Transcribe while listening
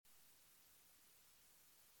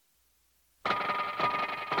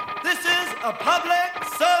a public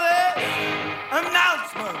service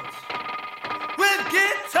announcement with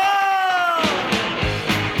guitar.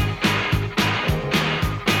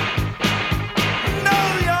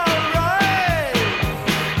 Know your rights.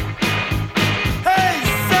 Hey,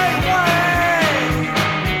 say why.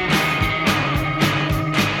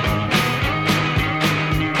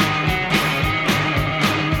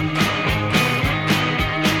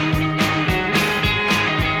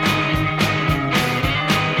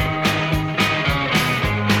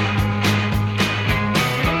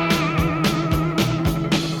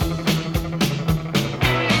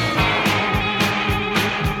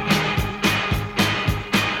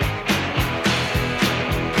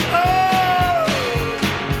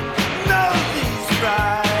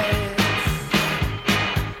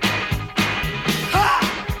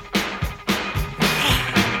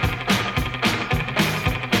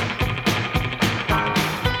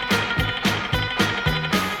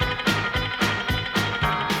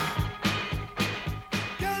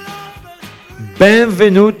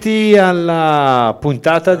 Benvenuti alla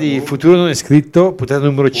puntata di Futuro non è scritto, puntata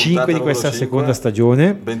numero 5 di questa numero 5. seconda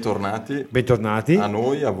stagione. Bentornati. Bentornati. A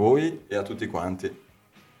noi, a voi e a tutti quanti.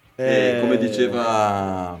 E come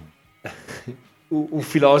diceva un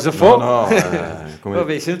filosofo. Come...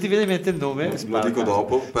 Vabbè, se non ti viene in mente il nome, lo dico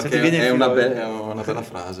dopo perché è una bella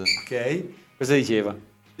frase. Ok, cosa diceva?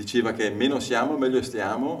 Diceva che meno siamo, meglio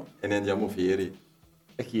stiamo e ne andiamo fieri.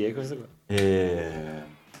 E chi è questo qua?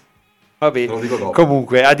 Te lo dico dopo.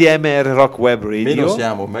 Comunque, ADMR Rock Web Radio. Meno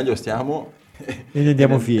siamo, meglio stiamo e ne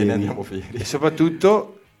andiamo fieri. E ne andiamo fieri. E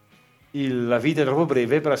soprattutto la vita è troppo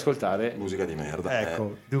breve per ascoltare musica di merda.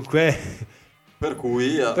 Ecco, dunque... Per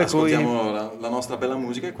cui ascoltiamo la nostra bella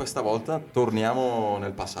musica e questa volta torniamo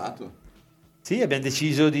nel passato. Sì, abbiamo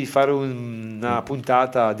deciso di fare una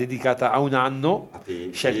puntata dedicata a un anno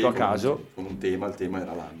scelto a caso. Con un tema, il tema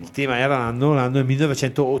era l'anno. Il tema era l'anno è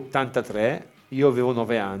 1983, io avevo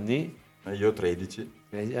 9 anni. Io ho 13.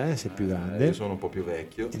 Sei più grande. Io sono un po' più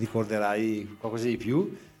vecchio. Ti ricorderai qualcosa di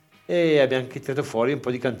più. E abbiamo anche tirato fuori un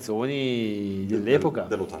po' di canzoni dell'epoca.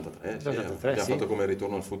 Dell'83, sì. Abbiamo fatto come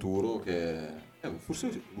Ritorno al futuro, che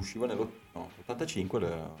forse usciva nell'85,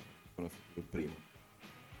 il primo.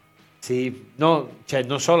 Sì, no, cioè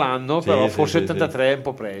non so l'anno, però forse 83 è un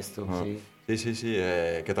po' presto. Sì,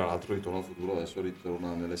 che tra l'altro Ritorno al futuro adesso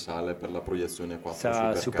ritorna nelle sale per la proiezione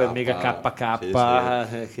 4 super K, mega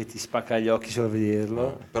KK che ti spacca gli occhi solo a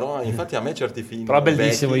vederlo. Però infatti a me certi film però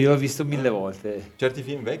bellissimo, vecchi, io l'ho visto 1000 volte. Certi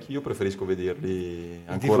film vecchi io preferisco vederli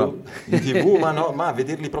ancora in TV, ma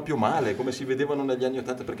vederli proprio male, come si vedevano negli anni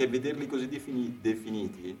 80, perché vederli così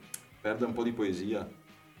definiti perde un po' di poesia.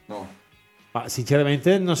 No. Ma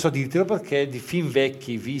sinceramente non so dirtelo, perché di film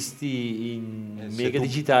vecchi visti in mega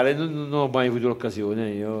digitale non ho mai avuto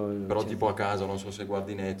l'occasione. Però tipo a casa, non so se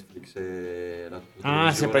guardi Netflix e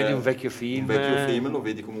se prendi un vecchio film lo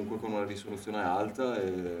vedi comunque con una risoluzione alta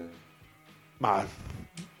e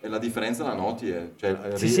la differenza la noti,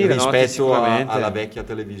 rispetto alla vecchia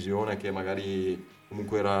televisione, che magari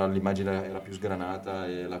comunque l'immagine era più sgranata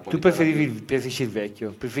e la qualità. Tu preferisci il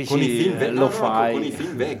vecchio? Preferisci con i film lo fai? Con i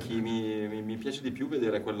film vecchi mi piace di più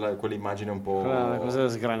vedere quell'immagine un po' cosa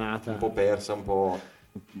sgranata, un po' persa, un po'.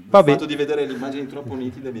 Il fatto di vedere le immagini troppo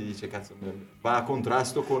nitide mi dice cazzo, va a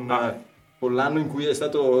contrasto con l'anno in cui è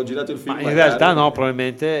stato girato il film. Ma in realtà no,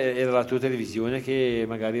 probabilmente era la tua televisione che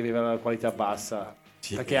magari aveva la qualità bassa,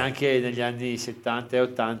 perché anche negli anni 70 e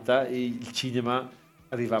 80 il cinema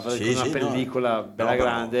arrivava con una pellicola bella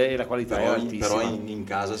grande e la qualità era altissima. Però in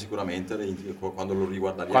casa sicuramente, quando lo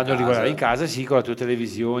riguardavi in casa, sì, con la tua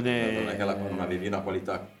televisione. Non è che non avevi una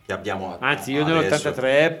qualità che abbiamo anzi, io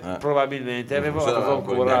nell'83 probabilmente avevo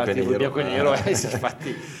ancora il TV bianco e nero.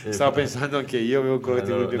 Infatti stavo pensando anche io, avevo ancora il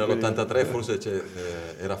TV bianco e nero.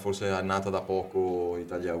 Nell'83 forse era nata da poco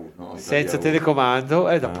Italia 1, no? Senza telecomando,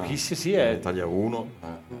 da pochissimo, sì. Italia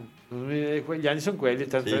 1. Quegli anni sono quelli,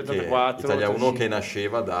 34. Italia 1 che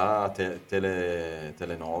nasceva da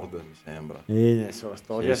Telenord, mi sembra. Adesso la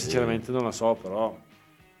storia sinceramente non la so, però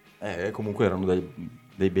comunque erano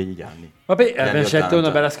dei begli anni. Vabbè, abbiamo scelto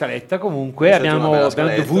una bella scaletta, comunque abbiamo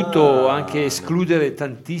dovuto anche escludere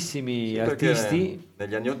tantissimi artisti.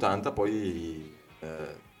 Negli anni 80 poi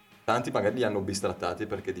tanti magari li hanno bistrattati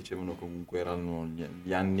perché dicevano comunque erano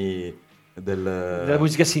gli anni della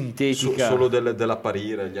musica sintetica, solo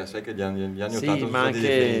dell'apparire. Sai che gli anni 80 sono stati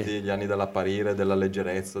definiti gli anni dell'apparire, della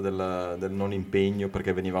leggerezza, del non impegno,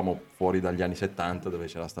 perché venivamo fuori dagli anni 70 dove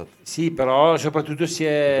c'era stato però soprattutto si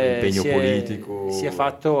è politico, si è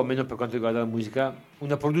fatto, almeno per quanto riguarda la musica,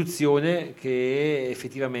 una produzione che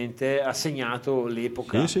effettivamente ha segnato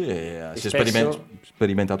l'epoca. Sì, si è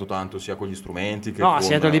sperimentato tanto sia con gli strumenti che no, ha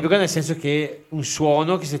segnato l'epoca nel senso che un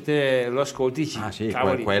suono che se te lo ascolti dici,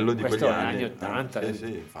 cavoli, quello di questo quegli è anni. anni 80,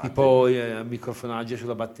 Sì, tipo il microfonaggio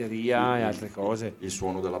sulla batteria e altre cose. Il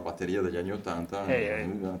suono della batteria degli anni 80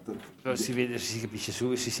 si vede, si capisce,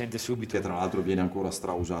 si sente subito. Che tra l'altro viene ancora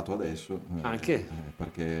strausato adesso. Anche?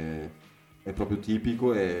 Perché è proprio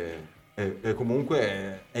tipico e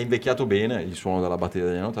comunque è invecchiato bene il suono della batteria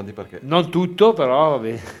degli anni 80 perché... Non tutto, però va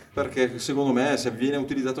bene. Perché secondo me se viene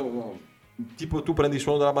utilizzato... Tipo tu prendi il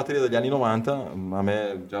suono della batteria degli anni 90, a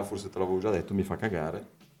me già forse te l'avevo già detto, mi fa cagare.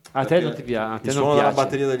 A te non ti piace? Il suono della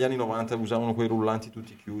batteria degli anni 90 usavano quei rullanti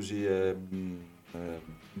tutti chiusi,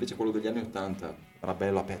 invece quello degli anni 80 era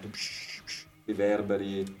bello aperto,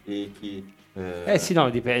 riverberi, echi. Sì, no,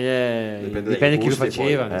 dipende chi lo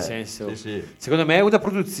faceva, nel senso. Sì. Secondo me è una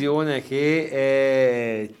produzione che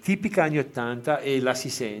è tipica anni 80 e la si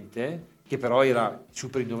sente, che però era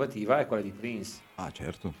super innovativa, è quella di Prince. Ah,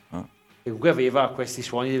 certo. E comunque aveva questi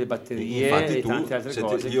suoni delle batterie. Infatti e tante altre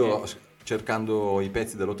cose. Io cercando i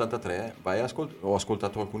pezzi dell'83 ho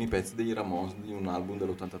ascoltato alcuni pezzi dei Ramones di un album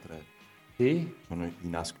dell'83. Sì? Sono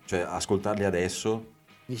cioè ascoltarli adesso...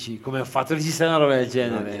 Dici, come ha fatto a registrare una roba del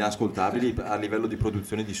genere? Inascoltabili a livello di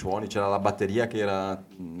produzione di suoni. C'era la batteria che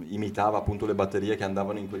imitava appunto le batterie che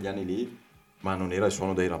andavano in quegli anni lì, ma non era il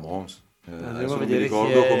suono dei Ramones. Adesso non mi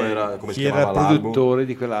ricordo come si chiamava l'album. Chi era il produttore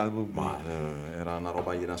di quell'album? Ma era una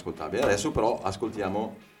roba inascoltabile. Adesso però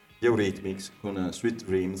ascoltiamo gli Eurythmics con Sweet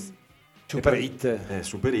Dreams. Super hit.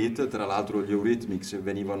 Super hit. Tra l'altro gli Eurythmics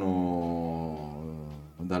venivano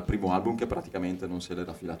dal primo album che praticamente non se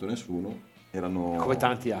l'era filato nessuno. Erano come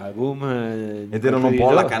tanti album ed erano un po'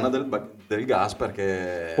 alla canna del gas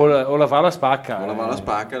perché o la va alla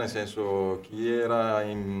spacca nel senso chi era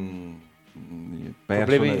in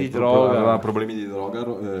problemi di droga aveva problemi di droga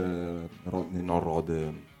non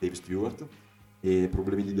Dave Stewart e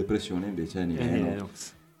problemi di depressione invece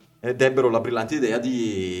Lennox. Ed ebbero la brillante idea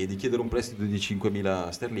di chiedere un prestito di 5.000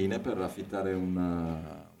 sterline per affittare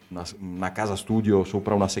una casa studio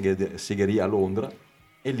sopra una segheria a Londra.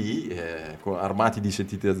 E lì, armati di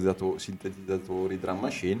sintetizzatori drum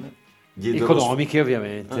machine, economiche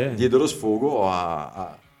ovviamente, diedero sfogo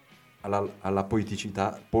alla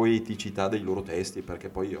poeticità dei loro testi, perché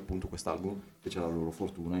poi appunto quest'album fece la loro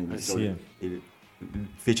fortuna,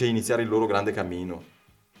 fece iniziare il loro grande cammino.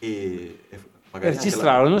 E magari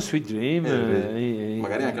registrarono Sweet Dream,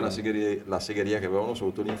 magari anche la segheria che avevano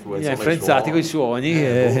sotto l'influenza influenzati con i suoni,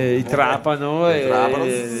 i trapano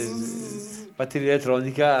batteria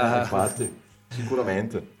elettronica. Infatti,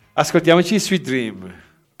 sicuramente. Ascoltiamoci Sweet Dream.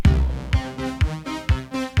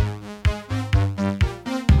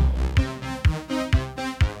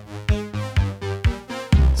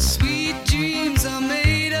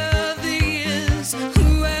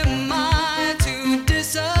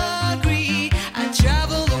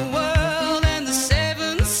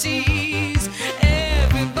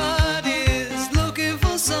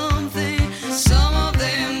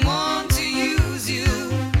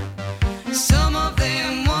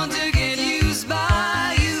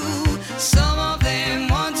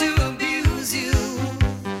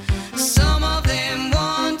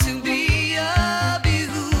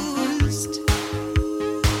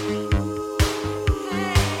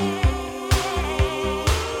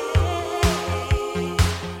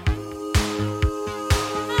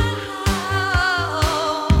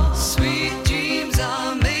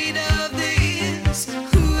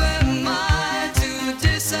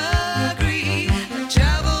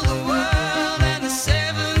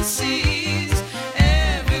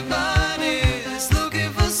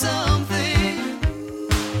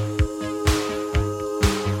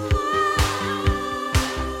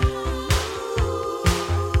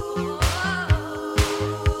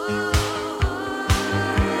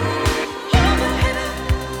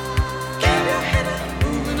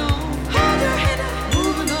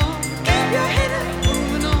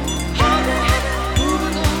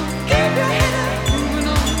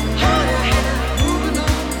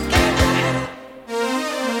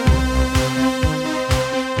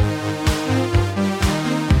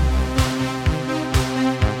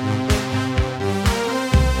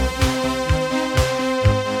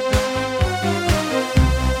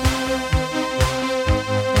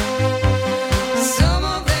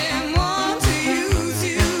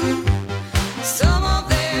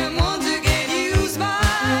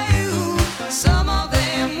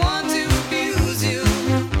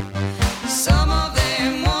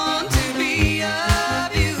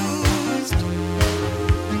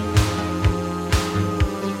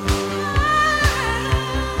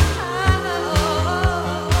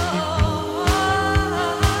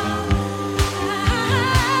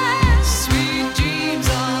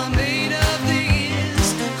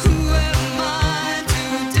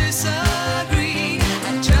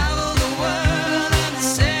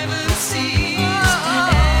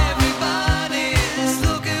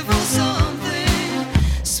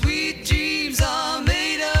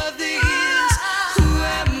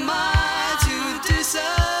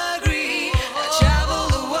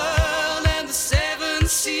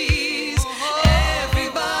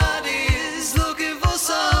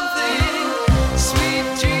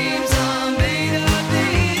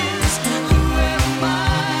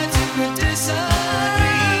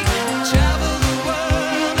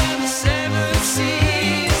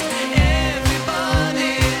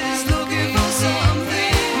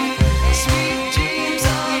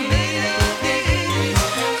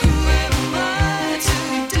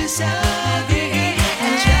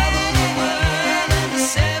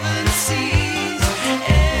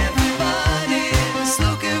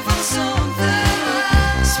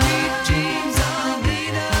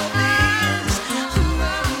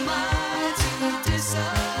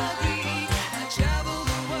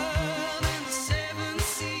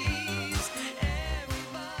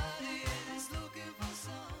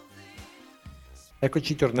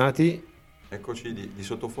 Eccoci tornati. Eccoci di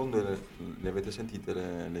sottofondo, le avete sentite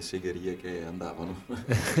le segherie che andavano?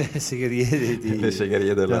 Segherie le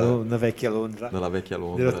segherie della una vecchia Londra. Della vecchia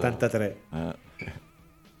Londra. Dell'83.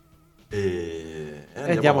 E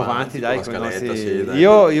andiamo avanti dai con i nostri... sì, dai,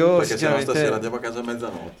 io perché sinceramente stasera andiamo a casa a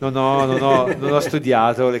mezzanotte. non ho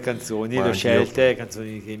studiato le canzoni, le ho scelte,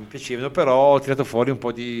 canzoni che mi piacevano, però ho tirato fuori un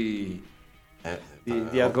po' di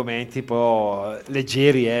argomenti un po'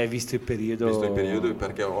 leggeri, visto il periodo. Visto il periodo,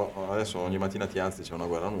 perché adesso ogni mattina ti alzi, c'è una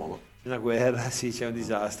guerra nuova. Una guerra, sì, c'è un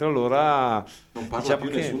disastro. Allora non parla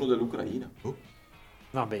più nessuno dell'Ucraina.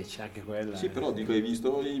 No, beh, c'è anche quella. Sì, però dico, hai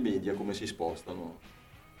visto i media come si spostano?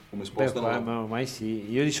 Come spostano? Ma ormai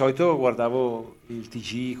sì. Io di solito guardavo il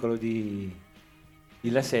TG, quello di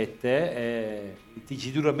La 7, il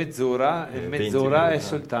TG dura mezz'ora e mezz'ora è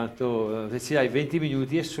soltanto, se hai 20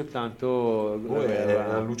 minuti è soltanto è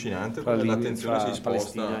allucinante come l'attenzione si sposta.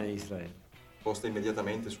 Palestina e Israele. Sposta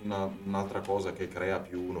immediatamente su un'altra cosa che crea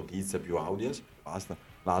più notizie, più audience, basta.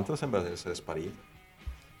 L'altra sembra essere sparita.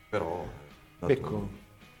 Però ecco,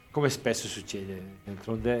 come spesso succede,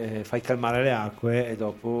 d'altronde fai calmare le acque e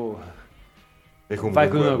dopo fai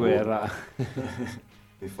con una guerra.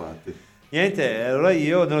 Infatti. Niente, allora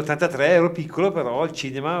io nell'83 ero piccolo, però al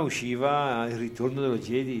cinema usciva Il ritorno dello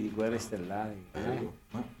Jedi di Guerre Stellari.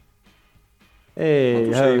 Ma tu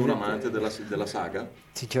sei un amante della saga?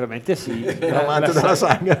 Sinceramente sì. Un amante della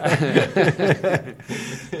saga?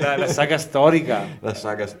 la saga storica.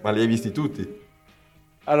 Ma li hai visti tutti?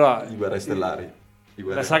 Allora, I Guerre Stellari?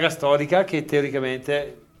 La saga storica che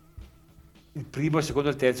teoricamente il primo, il secondo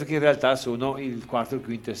e il terzo, che in realtà sono il quarto, il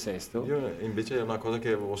quinto e il sesto. Io invece è una cosa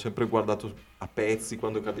che ho sempre guardato a pezzi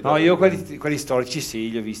quando capitava. No, io quelli storici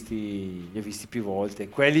sì, li ho visti più volte.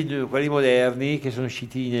 Quelli moderni che sono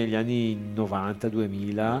usciti negli anni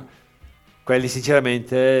 90-2000, quelli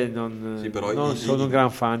sinceramente non sono un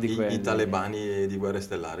gran fan di quelli. I talebani di Guerre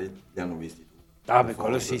Stellari li hanno visti tutti. Ah, beh,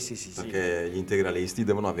 quello sì. Perché gli integralisti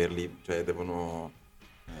devono averli, cioè devono...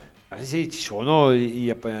 Sì, ci sono gli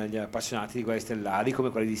appassionati di Guerre Stellari come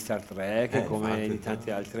quelli di Star Trek, come infatti, di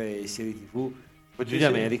tante altre serie TV. Giù in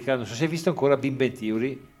America, non so se hai visto ancora Big Bang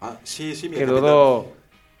Theory. Sì, mi che loro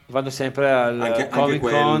vanno sempre al Comic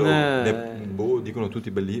Con. Dicono tutti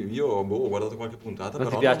bellissimi. Io ho guardato qualche puntata. Non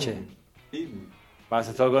però ti piace? Sì.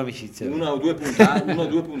 Basta, tolgo l'amicizia. Una o due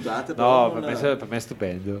puntate. No, per me è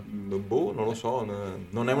stupendo. Non lo so,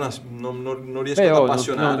 non riesco ad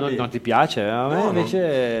appassionarmi. Non ti piace? A me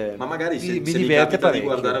invece ma magari se mi diverte capita parecchio. di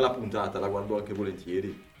guardare la puntata, la guardo anche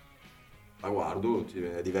volentieri. La guardo,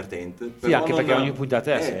 è divertente. Sì, però anche perché ogni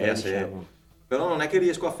puntata è a sé. Diciamo. Però non è che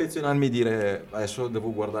riesco a affezionarmi e dire adesso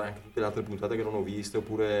devo guardare anche tutte le altre puntate che non ho viste,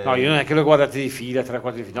 oppure... No, io non è che le ho guardate di fila,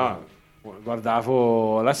 3-4 di fila, no.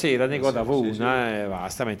 Guardavo la sera, ne guardavo una e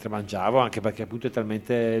basta mentre mangiavo, anche perché appunto è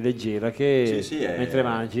talmente leggera che mentre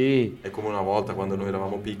mangi... È come una volta quando noi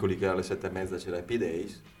eravamo piccoli che alle 7:30 c'era Happy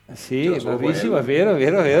Days. Sì, bravissimo, è vero,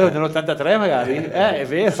 nell'83 magari, è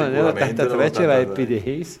vero, nell'83 c'era Happy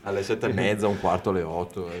Days. Alle 7:30, un quarto alle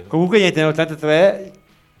 8. Comunque niente, nell'83...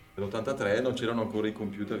 Nell'83 non c'erano ancora i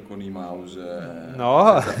computer con i mouse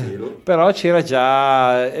senza filo. Però c'era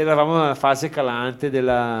già, eravamo nella fase calante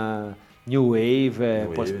della New Wave,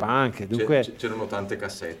 post-punk, dunque c'erano tante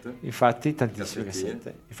cassette. Infatti, tantissime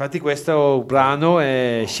cassette. Infatti questo brano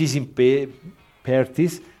è She's in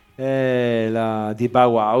Pertis, di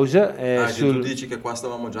Bauhaus. Che tu dici che qua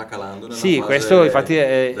stavamo già calando nella sì, fase questo infatti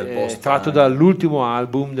del è tratto dall'ultimo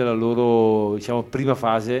album della loro, diciamo, prima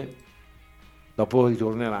fase. Dopo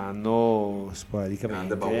ritorneranno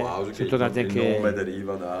sporadicamente. Grande Bauhaus, che il nome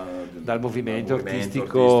deriva dal movimento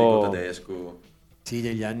artistico tedesco. Sì,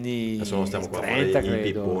 degli anni adesso non stiamo 30, qua i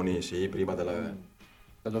credo. pipponi, sì, prima della...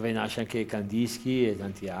 Da dove nasce anche Kandinsky e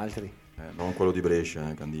tanti altri. Non quello di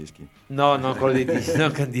Brescia, Kandinsky. No, quello di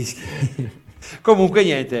non Kandinsky. Comunque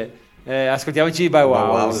niente, ascoltiamoci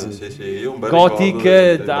Bauhaus. Sì, io un bel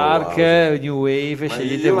Gothic, Dark, New Wave,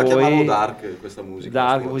 scegliete io voi. Io la chiamavo Dark questa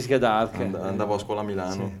musica. Musica dark. Andavo a scuola a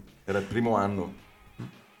Milano, era il primo anno.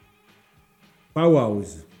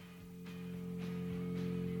 Bauhaus.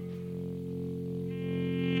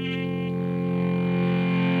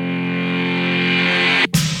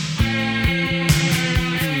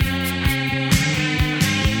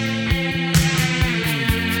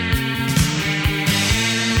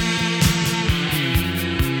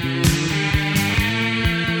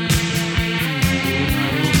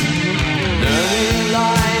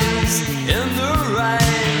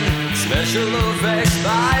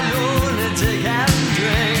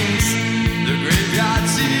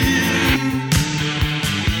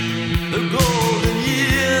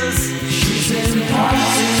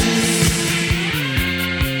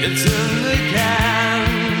 It's in the can.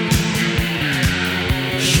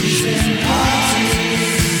 She's in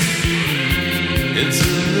parties. It's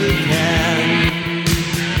in the can.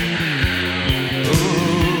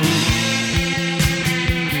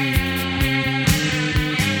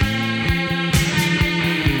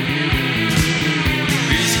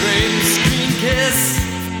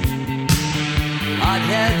 Hard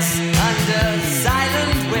heads under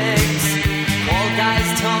silent wigs. All guys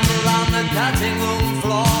tumble on the cutting room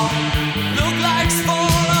floor. Look like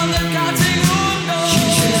fall on the cutting room floor.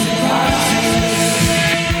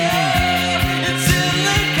 It's in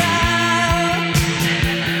the can.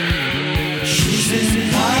 She's in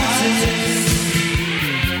parties.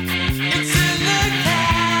 It's in the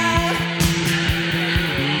can.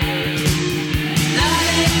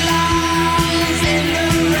 Nothing lies in the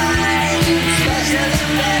rain. Special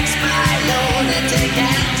effects by lunatic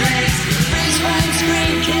and drinks. Freeze frame,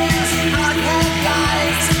 screen kiss, hot head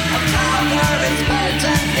lights. A powder is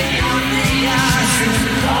potent beyond the eyes.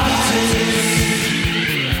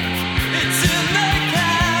 It's in the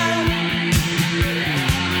can.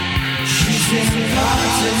 She's in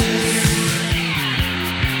parties.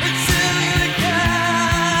 It's in the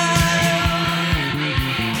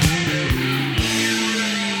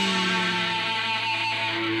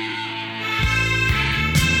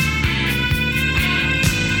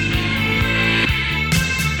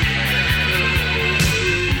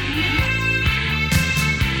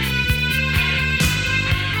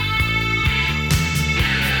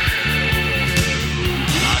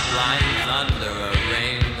Outlines under a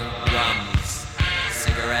rain of drums,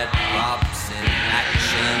 cigarette pops in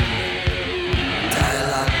action.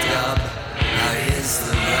 Dialogue dub, now here's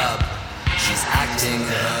the rub. She's acting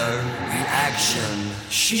her reaction.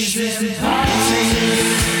 She's in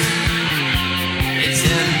parties. It's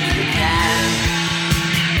in the can.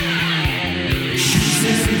 She's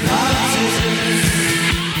in parties.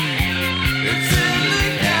 It's in the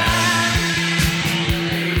can.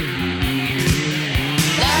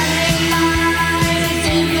 Lying lies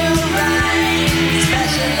in the rain.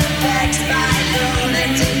 Special effects by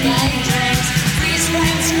lunatic and drinks. Freeze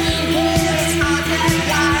frame, screen kiss, hot head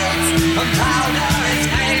lights. A powder is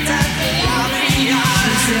painted beyond the eyes.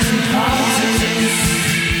 It's in parties.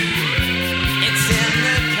 It's in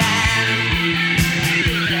the can.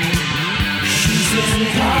 She's in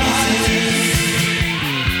parties.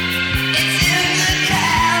 It's in the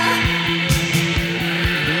can.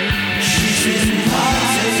 She's in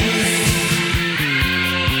parties.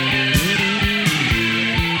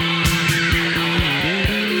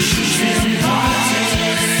 She's in parties.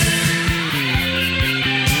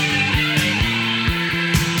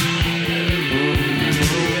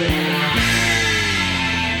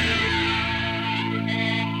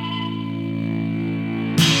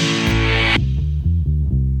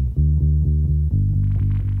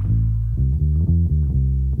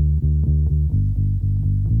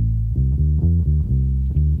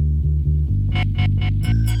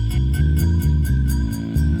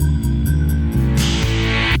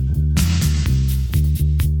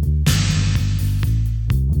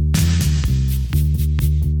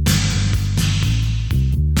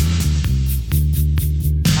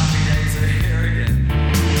 Happy days are here again.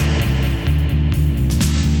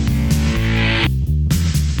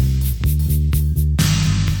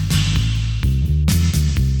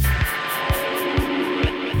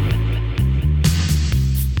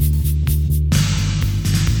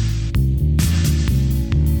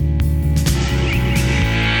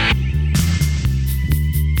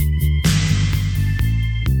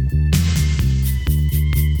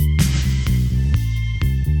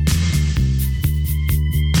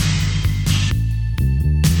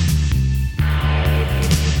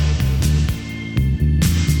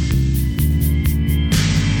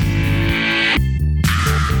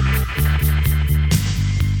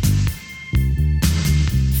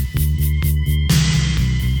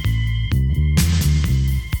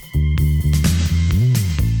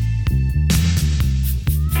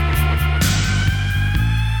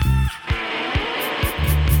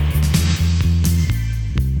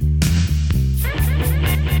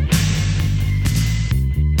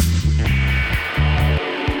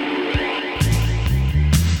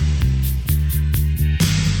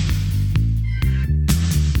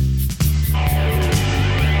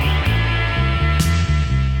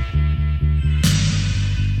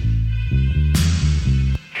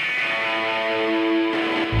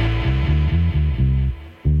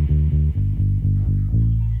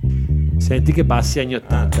 Senti che bassi anni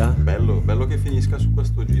 80. Bello, bello che finisca su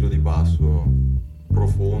questo giro di basso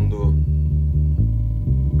profondo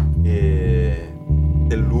e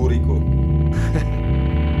tellurico.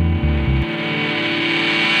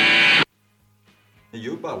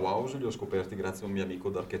 a Wows li ho scoperti grazie a un mio amico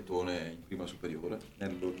d'Archettone in prima superiore,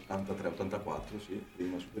 nell'83-84, sì,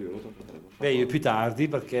 prima superiore 83-84. Beh, io più tardi,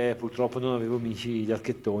 perché purtroppo non avevo amici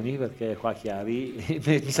d'Archettoni, perché qua a Chiari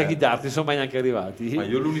mi sa che i Dark non sono mai neanche arrivati. Ma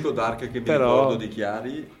io l'unico Dark che mi ricordo di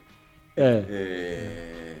Chiari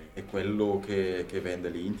è quello che vende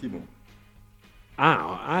l'intimo.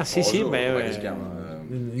 Sì, sì, come si chiama?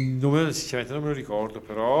 Il nome sinceramente non me lo ricordo,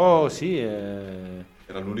 però sì.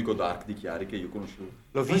 Era l'unico Dark di Chiari che io conoscevo.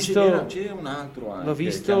 L'ho visto. C'era un altro anche L'ho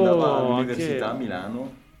visto che andava all'università anche a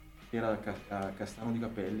Milano, che era a Castano di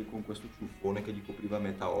Capelli con questo ciuffone che gli copriva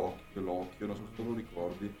metà l'occhio, non so se te lo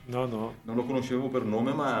ricordi. No. Non lo conoscevo per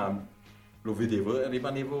nome, ma lo vedevo e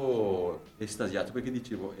rimanevo estasiato perché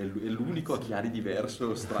dicevo è l'unico a Chiari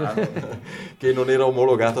diverso, strano, che non era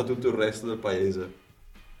omologato a tutto il resto del paese.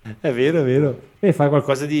 È vero. E fare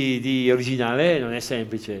qualcosa di originale non è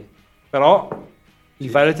semplice, però i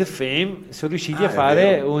Violet Fame sono riusciti a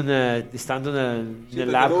fare stando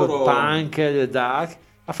nell'arco punk, dark,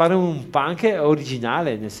 a fare un punk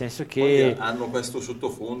originale, nel senso che poi hanno questo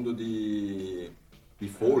sottofondo di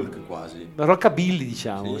folk quasi. Rockabilly,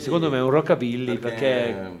 diciamo, Sì, secondo me è un rockabilly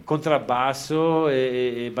perché contrabbasso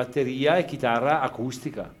e batteria e chitarra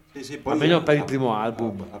acustica. Sì, poi almeno per il primo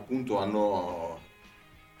album. Appunto hanno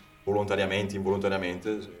volontariamente,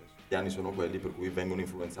 involontariamente, gli anni sono quelli per cui vengono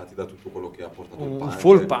influenzati da tutto quello che ha portato il punk. Un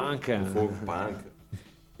folk punk. Un folk punk.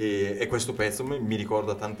 E questo pezzo mi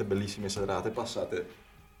ricorda tante bellissime serate passate,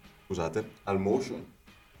 scusate, al Motion.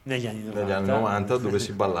 Negli anni 90 dove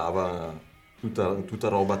si ballava tutta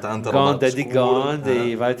roba, tanta Gone, roba Daddy scura, Gone,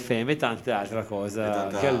 dei Violet Fame e tante altre cose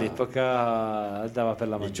che all'epoca dava per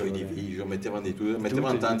la i Joy maggiore. Division,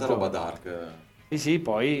 mettevano tanta roba dark. Sì,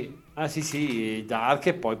 poi dark,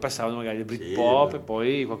 e poi passavano magari il Britpop e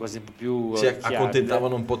poi qualcosa di un po' più si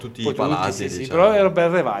accontentavano un po' tutti i palati, sì, diciamo. però era un bel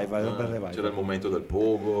revival, c'era il momento del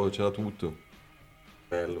pogo, c'era tutto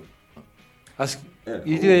bello.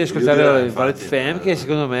 Io direi di ascoltare il Violet Femme, che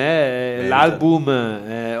secondo me è l'album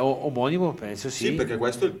omonimo, penso. Sì, perché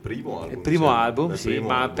questo è il primo album. Il primo album, sì,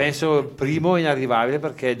 ma penso il primo inarrivabile,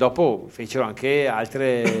 perché dopo fecero anche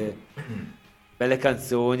altre belle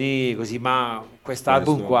canzoni così, ma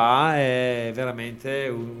quest'album qua è veramente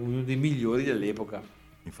uno dei migliori dell'epoca.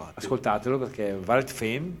 Infatti. Ascoltatelo, perché Violet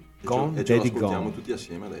Femme, Gone, e ce lo Daddy Gone. ascoltiamo tutti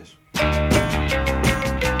assieme adesso.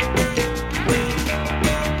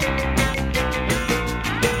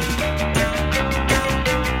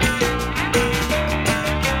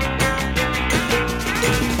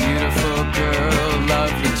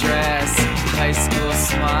 High school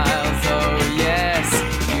smiles, oh yes.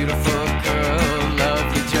 Beautiful girl,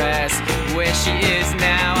 lovely dress. Where she is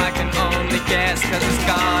now, I can only guess. 'Cause it's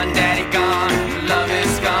gone, daddy gone. Love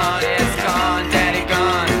is gone, it's gone, daddy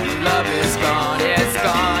gone. Love is gone, it's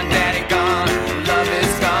gone, daddy gone. Love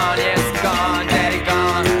is gone, it's gone, daddy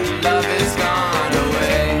gone. Love is gone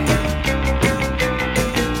away.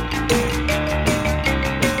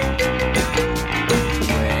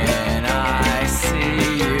 When I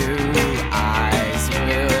see you, eyes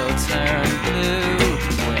will turn blue.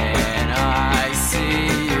 When I see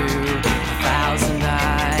you, 1,000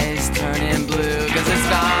 eyes turning blue. 'Cause it's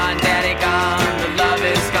gone, daddy gone. The love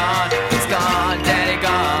is gone. It's gone, daddy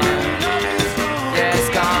gone. Yeah, it's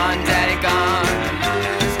gone, daddy gone.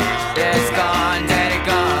 Yeah, it's gone, daddy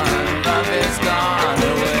gone. Love is gone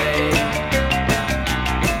away.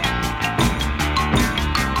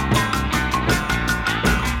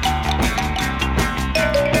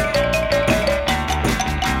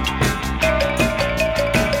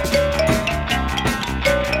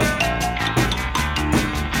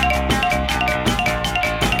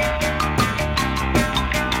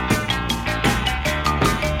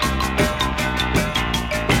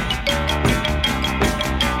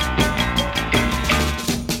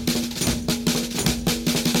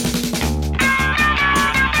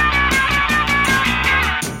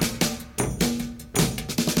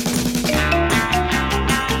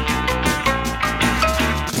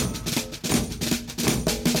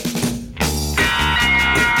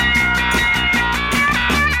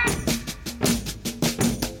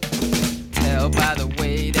 Tell by the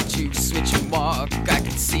way that you switch and walk. I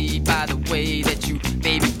can see by the way that you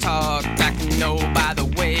baby talk. I can know by the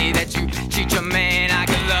way that you treat your man. I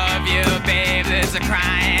can love you, babe. There's a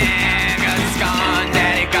crying. 'Cause it's gone,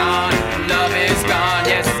 daddy gone. Love is gone.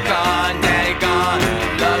 Yes, it's gone, daddy gone.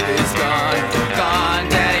 Love is gone. Gone,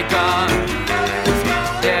 daddy gone.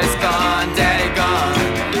 Yes, gone, daddy gone.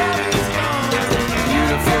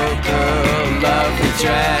 Beautiful girl, lovely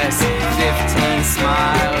dress. 15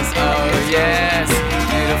 smiles, oh yes.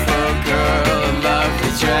 Beautiful girl,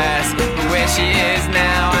 lovely dress. But where she is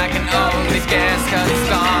now, I can only guess. 'Cause it's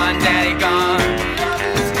gone.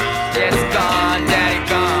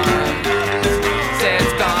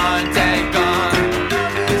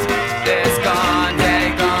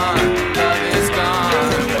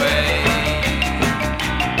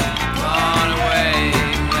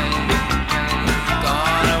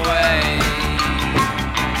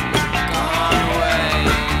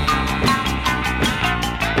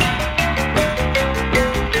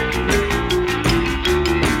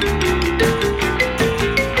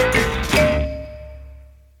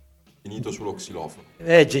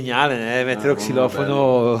 È geniale, mettere lo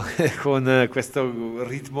xilofono con questo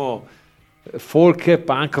ritmo folk,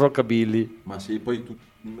 punk, rockabilly. Ma sì, poi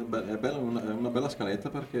è una bella scaletta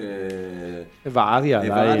perché È varia, è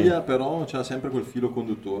dai. varia, però c'ha sempre quel filo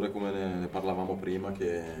conduttore, come ne parlavamo prima,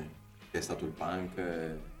 che è stato il punk.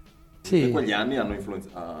 Sì. In quegli anni ha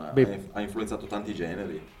influenzato tanti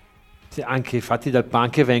generi. Sì, anche infatti dal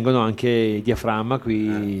punk vengono anche i Diaframma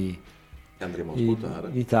qui Che andremo a ascoltare.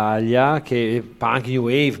 in Italia, che punk new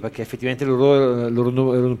wave, perché effettivamente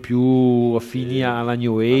loro erano più affini alla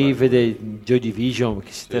new wave dei Joy Division,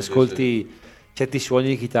 che se ti ascolti certi suoni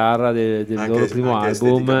di chitarra del loro primo anche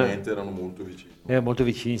album esteticamente erano molto vicini. erano molto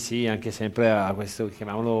vicini, sì, anche sempre a questo,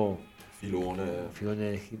 chiamiamolo filone.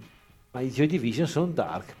 Ma i Joy Division sono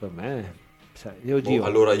dark per me. Oddio,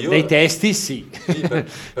 allora nei testi sì.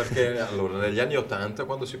 Perché allora negli anni 80,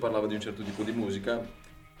 quando si parlava di un certo tipo di musica,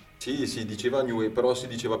 sì, si diceva new wave, però si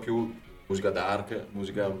diceva più musica dark,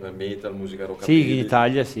 musica metal, musica rockabilly. Sì, in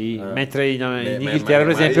Italia sì, mentre in Inghilterra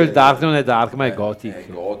per esempio il dark non è dark ma è gothic.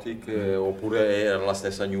 È gothic, oppure era la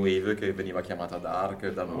stessa new wave che veniva chiamata dark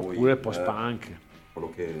da noi. Oppure post-punk.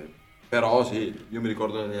 Quello che... Però sì, io mi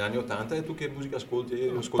ricordo negli anni 80, e tu che musica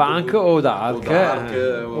ascolti? Punk o dark,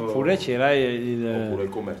 oppure c'era oppure il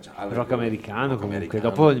commerciale, rock americano comunque.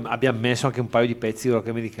 Dopo abbiamo messo anche un paio di pezzi di rock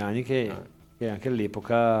americani che anche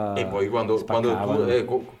all'epoca e poi quando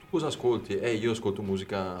tu cosa ascolti? Io ascolto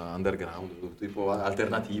musica underground, tipo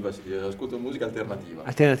alternativa, si dice, ascolto musica alternativa.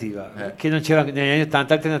 Che non c'era negli anni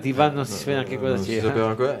 80, alternativa non si sapeva neanche cosa c'era. Si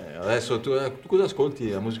sapeva adesso tu cosa ascolti?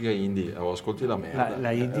 La musica indie o ascolti la merda?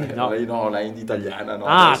 La indie no. La indie italiana no.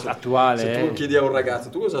 Adesso, attuale. Se tu chiedi a un ragazzo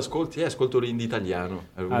tu cosa ascolti? Ascolto l'indie italiano.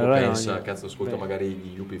 Allora pensa, cazzo, ascolta magari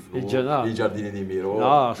gli Yuppie Flu, i Giardini di Miro.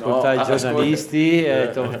 No, ascolta i giornalisti,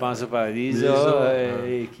 Tommaso Paradiso,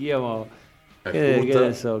 chi amo?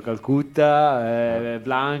 Calcutta,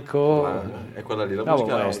 Blanco, è quella lì la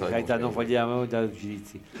musica nostra. Non vogliamo dare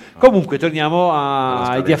giudizi. Comunque torniamo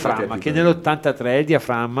ai Diaframma, che nell'83 il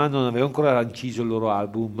Diaframma non aveva ancora inciso il loro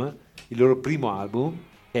album, il loro primo album,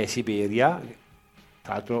 che è Siberia,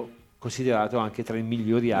 tra l'altro considerato anche tra i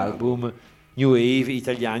migliori album new wave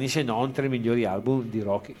italiani, se non tra i migliori album di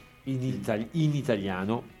rock in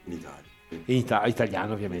italiano.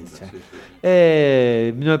 Italiano ovviamente.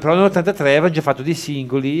 Però nell'83 avevano già fatto dei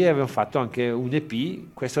singoli e avevano fatto anche un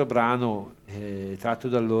EP. Questo è il brano tratto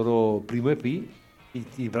dal loro primo EP.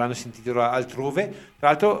 Il brano si intitola Altrove. Tra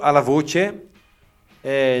l'altro alla voce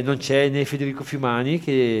non c'è né Federico Fiumani,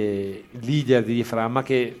 che è il leader di Diaframma,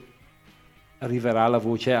 che arriverà alla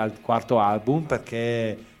voce al quarto album,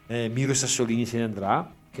 perché Miro Sassolini se ne andrà.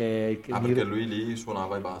 Perché lui lì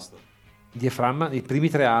suonava e basta. Diaframma, i primi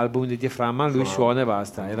 3 album di Diaframma lui suona e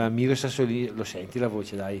basta. Era Miro Sassolini, lo senti la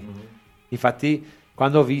voce, dai. Infatti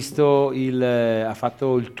quando ho visto ha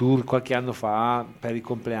fatto il tour qualche anno fa per il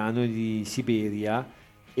compleanno di Siberia,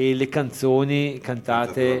 e le canzoni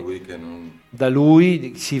cantate da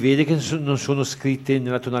lui si vede che non sono scritte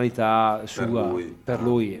nella tonalità sua per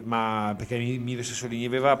lui, ma perché Miro Sassolini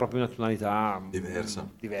aveva proprio una tonalità diversa,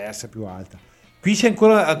 più alta. Qui c'è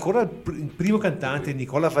ancora il primo cantante,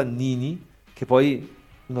 Nicola Vannini, che poi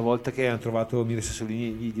una volta che hanno trovato Miro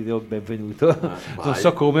Sassolini gli dirò benvenuto, non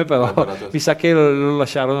so come, però mi sa che lo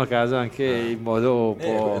lasciarono a casa anche in modo un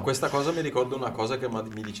po'... Questa cosa mi ricorda una cosa che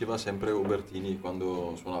mi diceva sempre Ubertini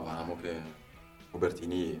quando suonavamo, che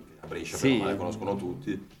Ubertini a Brescia però la conoscono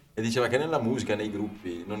tutti, e diceva che nella musica, nei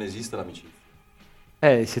gruppi, non esiste l'amicizia.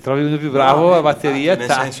 Se trovi uno più bravo a batteria, nel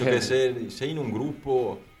senso che se in un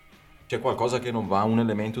gruppo c'è qualcosa che non va, un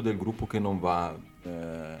elemento del gruppo che non va,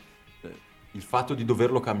 il fatto di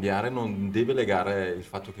doverlo cambiare non deve legare il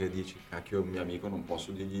fatto che dici cacchio, mio amico, non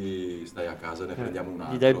posso dirgli stai a casa, ne prendiamo un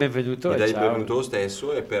altro. Gli dai il benvenuto, il benvenuto lo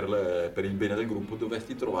stesso, e per il bene del gruppo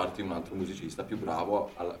dovresti trovarti un altro musicista più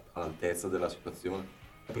bravo all'altezza della situazione.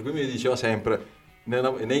 Per cui mi diceva sempre,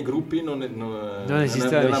 nei gruppi non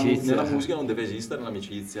esiste l'amicizia. Nella musica non deve esistere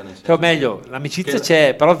l'amicizia, o meglio, l'amicizia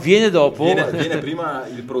c'è, però viene dopo. Viene prima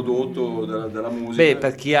il prodotto della musica.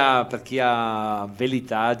 Per chi ha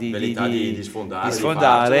velità di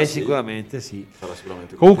sfondare, sicuramente sì. Sarà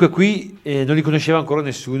sicuramente comunque qui non li conosceva ancora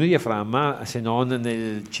nessuno Diaframma, se non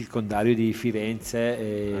nel circondario di Firenze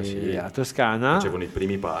e a Toscana. Facevano i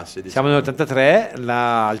primi passi. Siamo nell'83,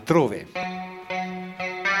 Altrove.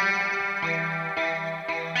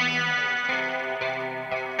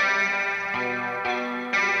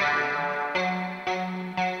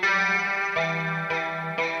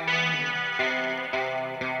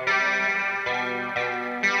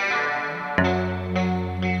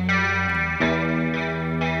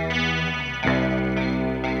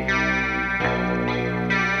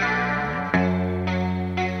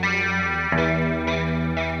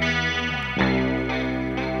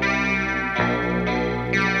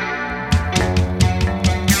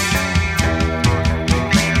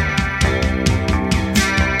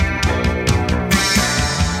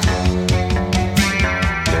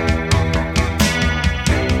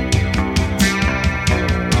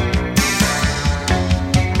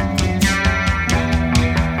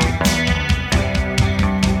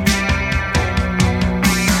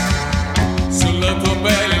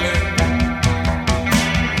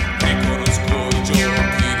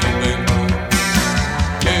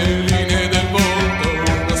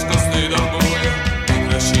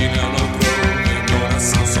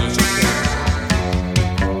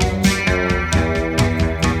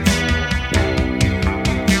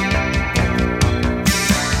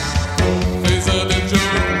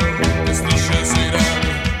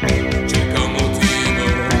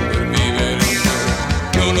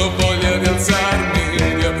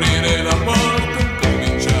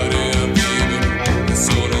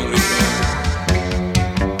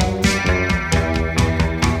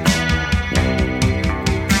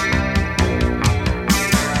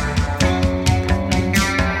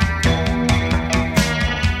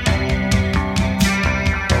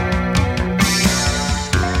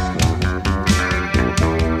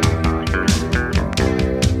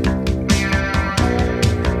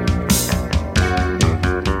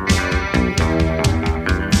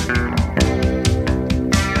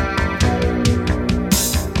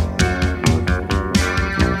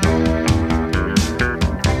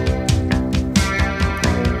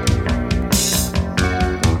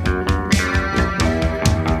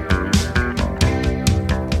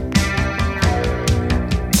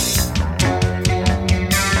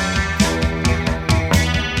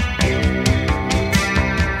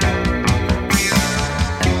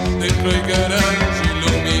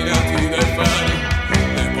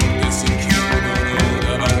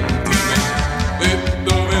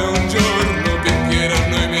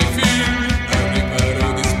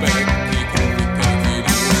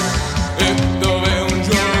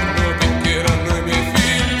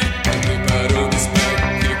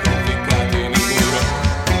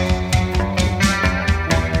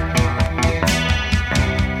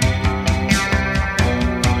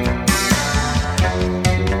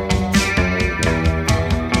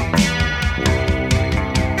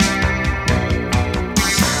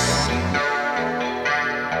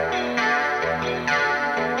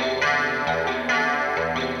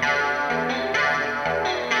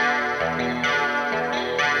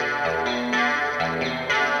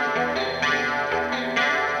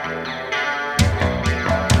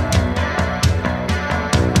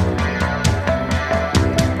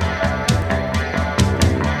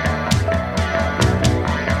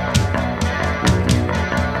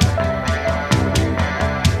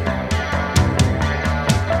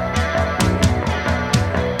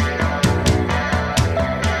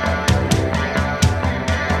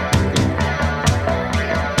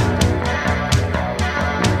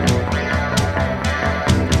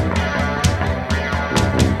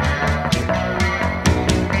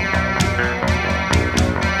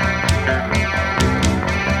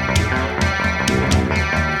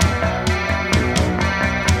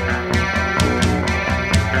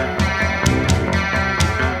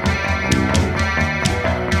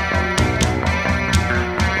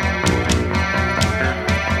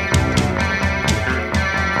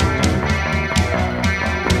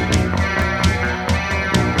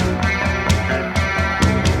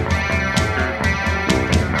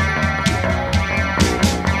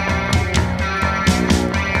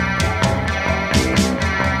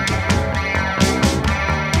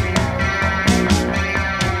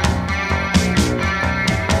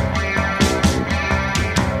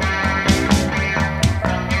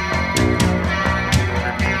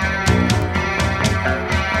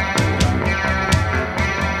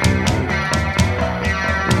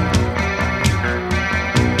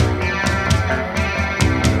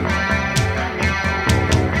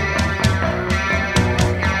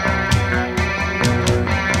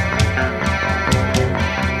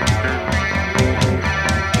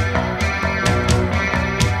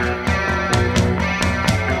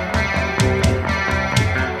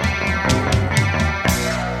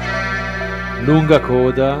 lunga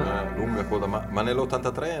coda. Lunga coda, ma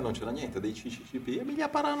nell'83 non c'era niente dei CCCP, Emilia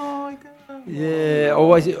Paranoica.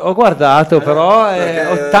 Ho guardato, però è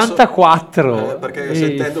perché 84. perché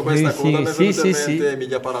sentendo questa coda mi è sì, venuta in sì, mente sì.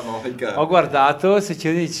 Emilia Paranoica. Ho guardato se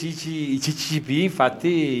c'erano i CCCP,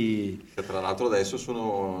 infatti. Che tra l'altro adesso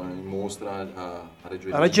sono in mostra a Reggio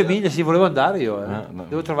Emilia. A Reggio Emilia, sì, volevo andare io. No.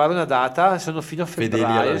 Devo trovare una data, sono fino a Fedeli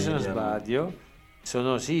febbraio alla se non linea. sbaglio. È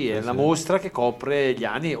la sì. mostra che copre gli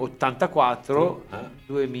anni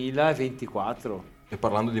 84-2024. E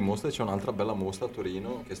parlando di mostre, c'è un'altra bella mostra a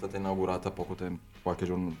Torino che è stata inaugurata poco tempo, qualche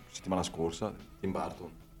giorno, settimana scorsa, Tim Burton.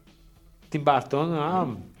 Tim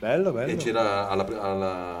Burton, bello. E c'era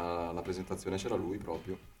alla presentazione c'era lui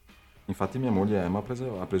proprio. Infatti mia moglie Emma ha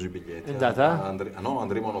preso i biglietti. È andata?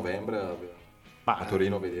 Andremo a novembre a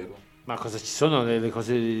Torino a vederlo. Ma cosa ci sono le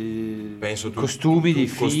cose? Penso costumi di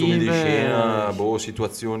costumi di film, scena,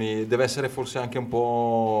 situazioni. Deve essere forse anche un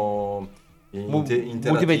po' interattiva,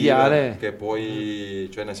 multimediale. che poi,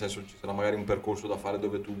 cioè nel senso ci sarà magari un percorso da fare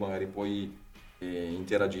dove tu magari puoi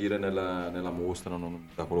interagire nella mostra, non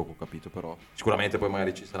da quello che ho capito, però sicuramente poi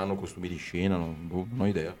magari ci saranno costumi di scena, non ho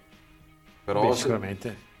idea. Però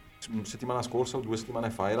sicuramente. Settimana scorsa o 2 settimane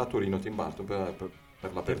fa era a Torino Tim Burton per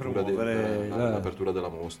l'apertura, l'apertura della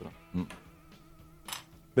mostra.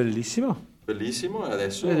 Bellissimo. Bellissimo, e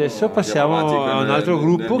adesso passiamo a un altro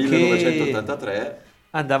gruppo nel che 1983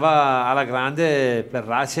 andava alla grande per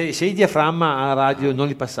se i diaframma a radio non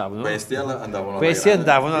li passavano. questi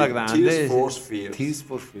andavano alla grande. Tears for Fears. Tears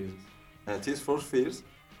for Fears.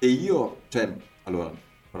 E io, cioè, allora,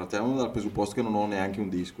 partiamo dal presupposto che non ho neanche un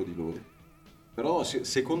disco di loro. Però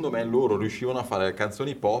secondo me loro riuscivano a fare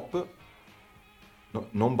canzoni pop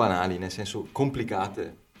non banali, nel senso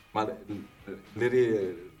complicate, ma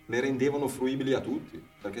le rendevano fruibili a tutti,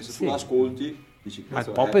 perché se tu la ascolti dici, ma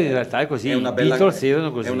il pop in realtà è così, i Beatles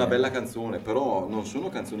erano così. È una bella canzone, però non sono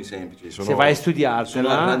canzoni semplici, se vai a studiartela, sono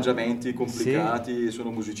arrangiamenti complicati,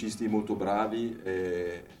 sono musicisti molto bravi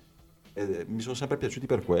e mi sono sempre piaciuli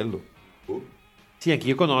per quello. Sì, anche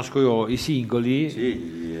io conosco i singoli,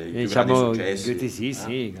 i grandi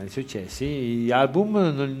successi. grandi successi. Gli album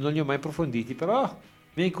non li ho mai approfonditi, però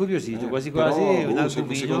mi ha incuriosito, quasi un albumino.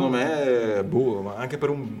 Secondo me, ma anche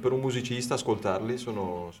per un musicista ascoltarli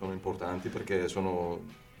sono importanti, perché sono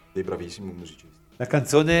dei bravissimi musicisti. La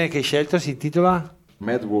canzone che hai scelto si intitola?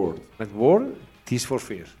 Mad World, Tears for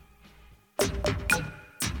Fears.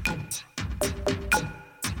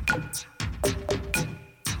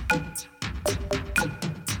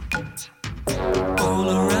 All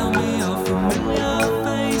around me are familiar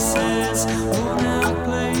faces, worn out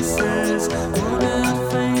places, worn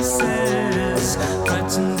out faces,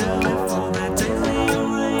 frightened to live for their daily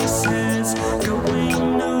races,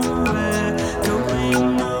 going nowhere,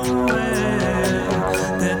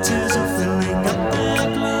 their tears are filling up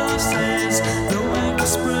their glasses, no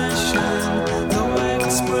expression,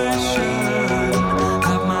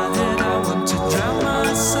 have my head, I want to drown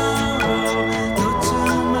my sorrow, no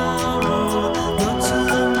tomorrow,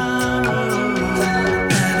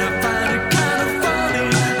 and I find it kind of funny,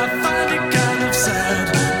 I find it kind of sad,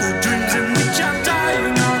 the dreams in which I'm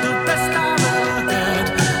dying are the best I've ever had.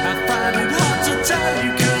 I find it hard to tell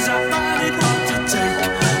you, 'cause I find it hard to take,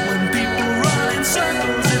 when people run in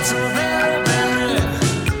circles, it's a very, very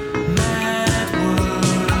mad world,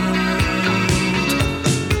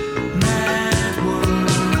 mad world,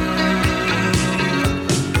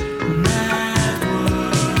 mad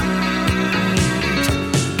world,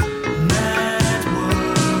 mad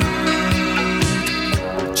world.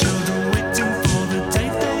 Children waiting for the day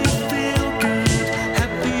they feel good.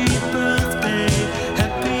 Happy birthday,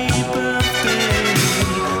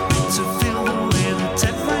 to feel the way that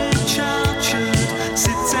every child should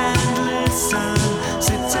sit and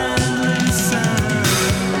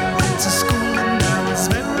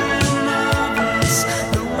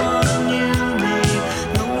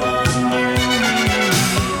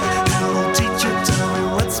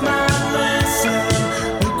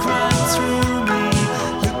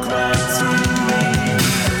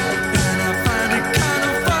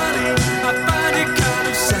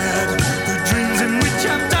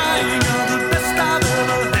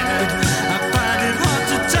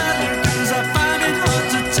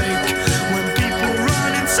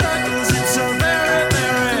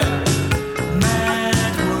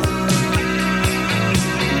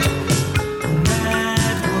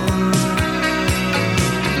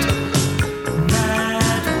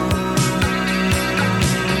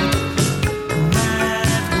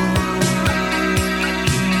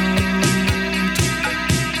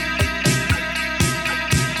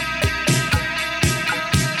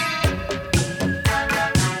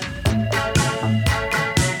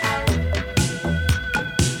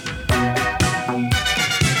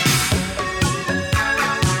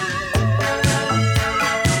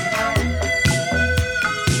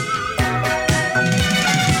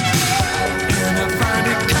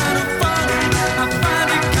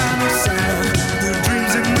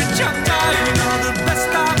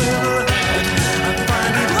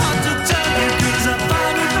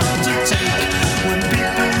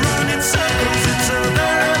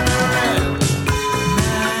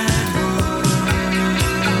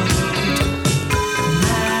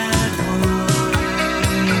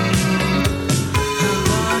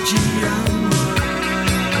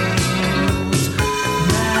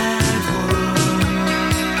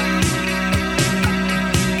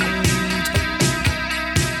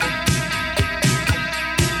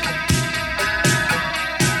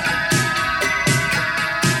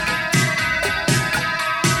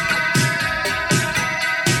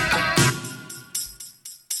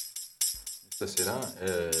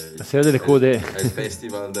America. La sera delle code. È il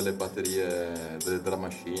festival delle batterie, delle drum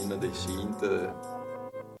machine, dei synth.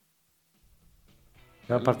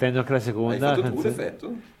 Stava partendo anche la Hai seconda fatto tu canzone.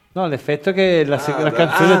 l'effetto? No, l'effetto è che la Ah,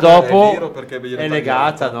 canzone è dopo vero, perché viene è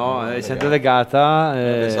legata, tagliata. no? È Essendo legata.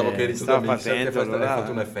 legata, Pensavo che eri tu da stava mixer che partendo. hai Allora,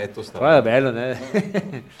 fatto un effetto strano. però è bello,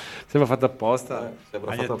 né? Sembra fatto apposta.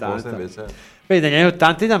 Sembra Anni fatto apposta 80. invece. Beh, negli anni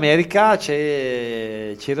 80 in America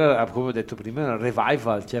c'era, come ho detto prima, un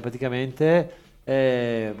revival, cioè praticamente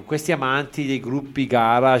questi amanti dei gruppi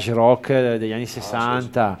garage rock degli anni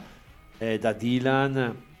 60, da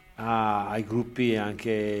Dylan ai gruppi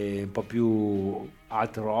anche un po' più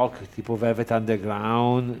alt rock, tipo Velvet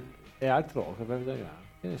Underground e alt rock, Velvet Underground,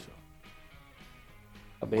 che ne so.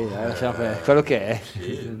 Vabbè, lasciamo perdere, quello che è.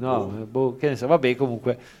 Sì, No, che ne so, vabbè,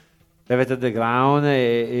 comunque Velvet Underground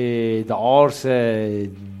e Doors,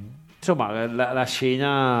 insomma la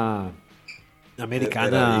scena americana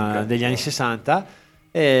Era ricca, degli anni no? 60,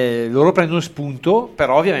 loro prendono spunto,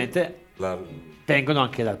 però ovviamente La vengono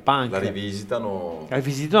anche dal punk, rivisitano. la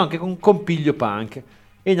visitano anche con un compiglio punk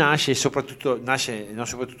e nasce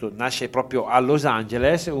proprio a Los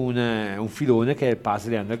Angeles un filone che è il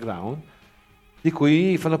Puzzle Underground, di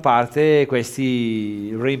cui fanno parte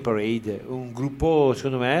questi Rain Parade, un gruppo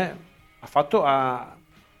secondo me ha fatto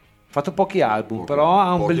pochi album, però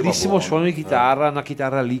ha un pochi, ma bellissimo buoni. suono di chitarra, una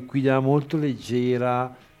chitarra liquida molto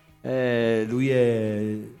leggera. Lui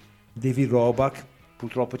è David Roback,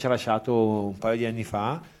 purtroppo ci ha lasciato un paio di anni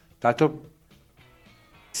fa. Tra l'altro,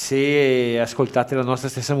 se ascoltate la nostra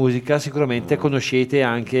stessa musica, sicuramente conoscete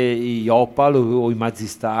anche i Opal o i Mazzy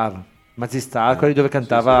Star, quelli dove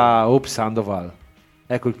cantava Hope Sandoval.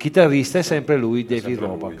 Ecco, il chitarrista è sempre lui, David sempre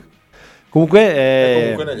Roback. lui. Comunque,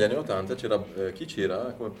 Comunque negli anni 80 c'era chi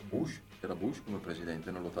c'era? Come Bush? C'era Bush come presidente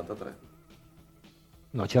nell'83.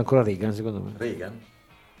 no, c'era ancora Reagan, secondo me. Reagan?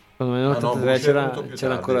 Secondo me Ah, no, nell'83 Bush era venuto più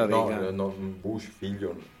c'era tardi. ancora Reagan. No, Bush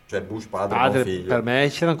figlio, cioè Bush padre, non figlio. Per me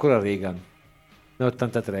c'era ancora Reagan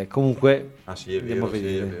nell'83. Comunque, Ah sì, è andiamo vero, a sì,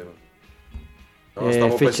 è vedere. vero. No,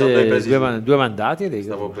 stavo pensando Fece ai presidenti. due mandati Reagan.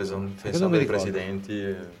 Stavo Perché non pensando mi ai ricordo.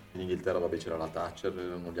 presidenti. In Inghilterra, vabbè, c'era la Thatcher,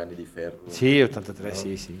 erano gli anni di ferro. Sì, 83, No?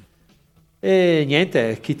 sì. E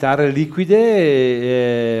niente, chitarre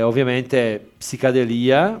liquide, ovviamente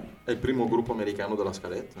psicadelia. È il primo gruppo americano della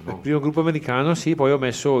scaletta, Il no? primo gruppo americano, sì, poi ho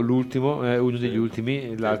messo l'ultimo, uno degli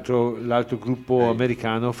ultimi, l'altro gruppo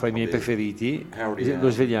americano fra i miei preferiti. R.E.M. Lo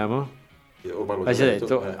svegliamo? Ormai l'ho L'hai già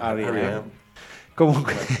detto? R.E.M.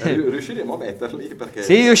 Comunque, Riusciremo a metterli? Perché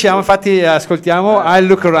sì, riusciamo, infatti ascoltiamo I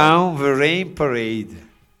Look Around the Rain Parade.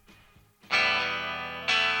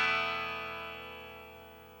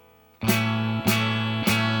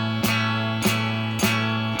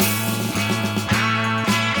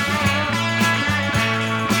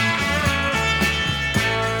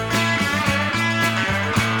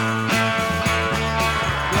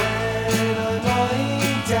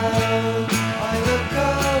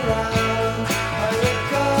 I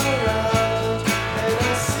look around and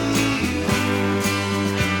I see you.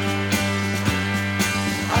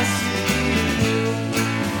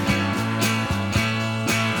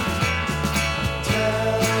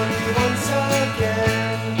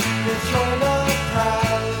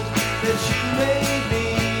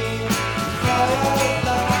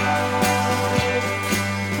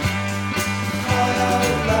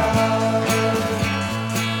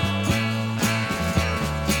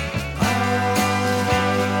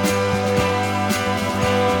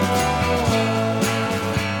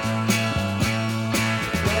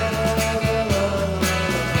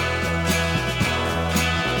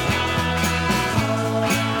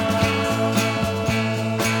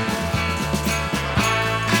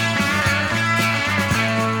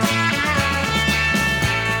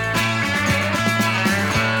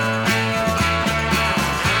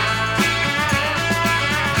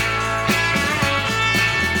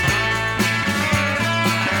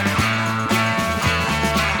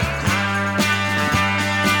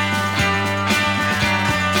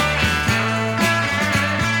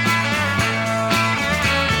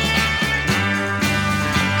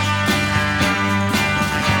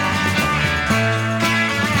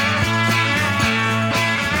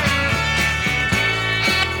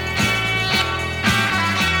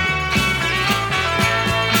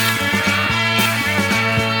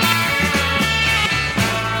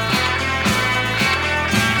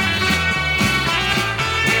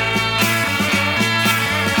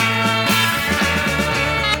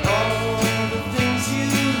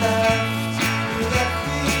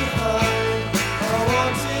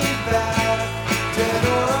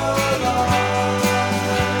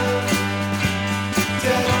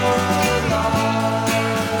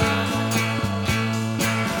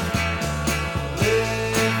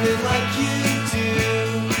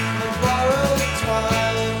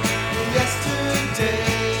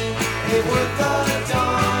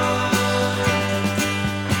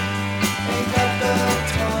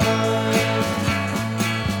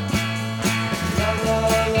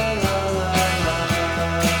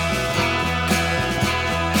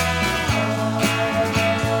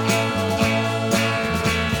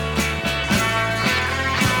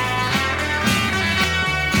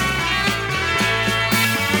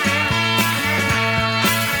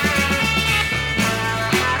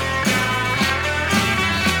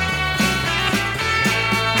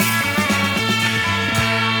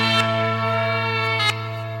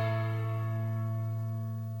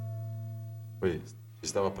 si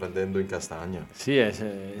stava prendendo in castagna. Sì,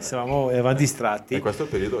 eravamo distratti. E questo è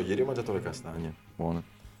il periodo, ieri ho mangiato le castagne, buone.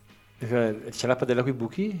 C'è la padella con i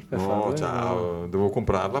buchi? Per No, farle? ciao, devo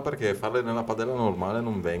comprarla perché farle nella padella normale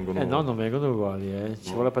non vengono. No, non vengono uguali, Ci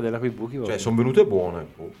vuole la padella con i buchi. Cioè, sono venute buone,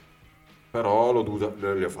 però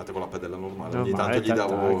le ho fatte con la padella normale. Ogni tanto gli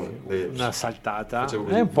davo una saltata. Facevo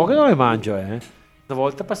così. È un po' che non le mangio, Una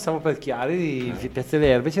volta passavo per Chiari di Piazza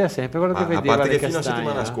delle Erbe, c'era sempre quello che a vedeva parte le che fino a castagne.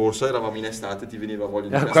 settimana scorsa eravamo in estate, ti veniva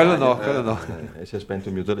voglia di quello castagne, no. E si è spento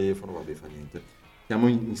il mio telefono, vabbè, fa niente. Siamo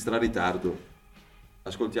in stra-ritardo.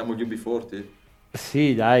 Ascoltiamo gli UB40?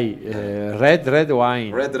 Sì, dai, Red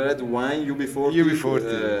Wine. Red Wine, UB40.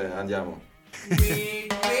 UB40. Andiamo.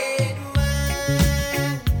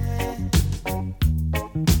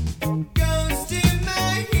 Goes to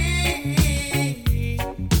my head,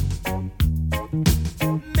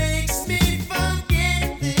 makes me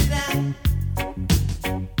forget that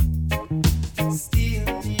I still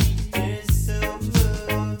need her so.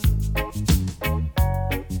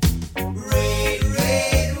 Red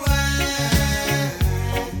wine,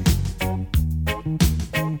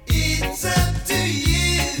 it's up to you.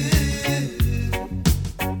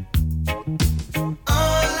 All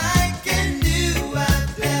I can do,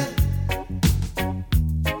 I've done.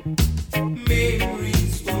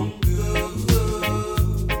 Memories won't go.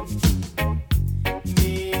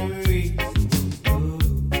 Memories won't go.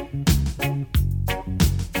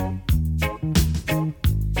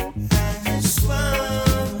 I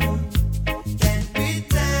swore that with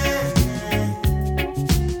time,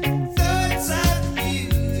 thoughts of you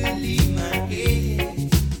would leave my head.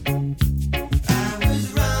 I was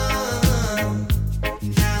wrong.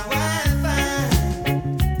 Now I find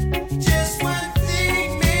just one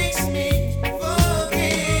thing makes me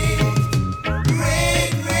forget.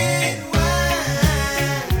 Red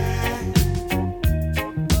wine,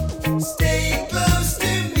 stay close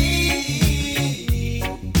to me.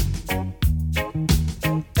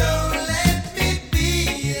 Don't let me be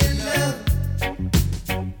alone.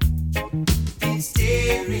 It's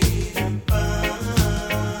tearing apart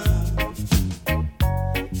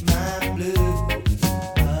my blue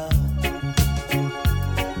heart.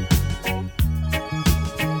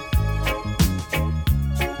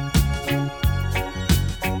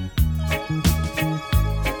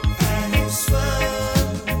 I swore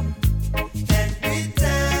that with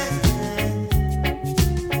time,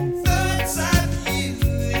 thoughts of you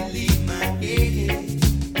would leave my head.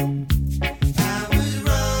 I was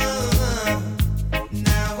wrong.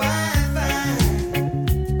 Now I find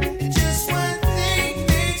just one thing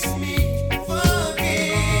makes me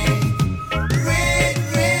forget. Red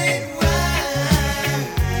wine,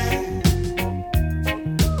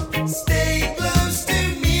 stay close to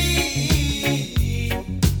me.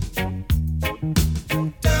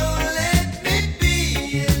 Don't let me be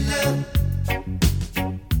alone.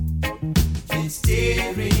 It's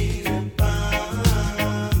tearing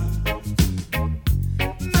apart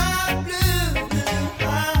my blue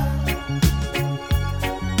heart.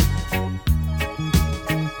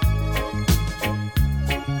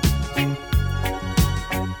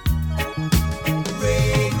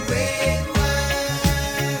 Red wine,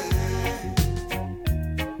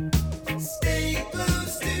 stay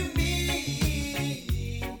close to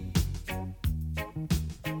me.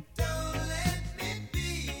 Don't let me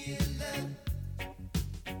be alone.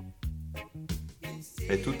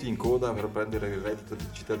 E tutti in coda per prendere il reddito di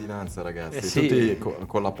cittadinanza, ragazzi. Sì. Tutti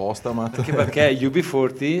con la postamat. Anche perché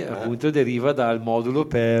UB40 appunto deriva dal modulo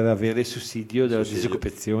per avere il sussidio della Sussidio.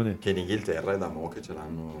 disoccupazione. Che in Inghilterra è da mo' che ce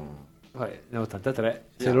l'hanno. Vabbè, nell'83.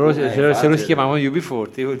 Sì, Se loro infatti, si chiamavano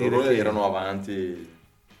UB40 vuol dire Loro che erano avanti.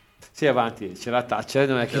 sì, avanti, c'è la Thatcher,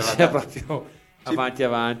 non è che C'era la sia Thatcher. proprio Sì,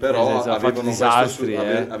 avanti, però nel senso, ha fatto disastri,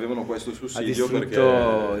 avevano questo ha sussidio distrutto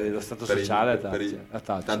perché lo stato per i- sociale per i- la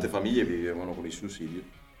Thatcher. tante famiglie vivevano con i sussidi,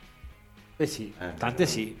 Eh sì, tante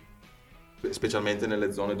sì. specialmente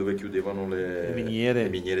nelle zone dove chiudevano Le miniere. le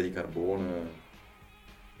miniere di carbone.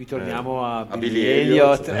 Qui torniamo a Billy Billy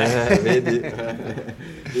Elliot. Elliot. Vedi?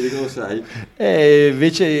 Vedi come sai?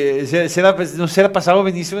 Invece non se la passavo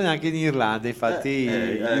benissimo neanche in Irlanda, infatti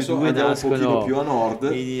Adesso i due andiamo un pochino nascono più a nord,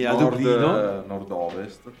 a Dublino.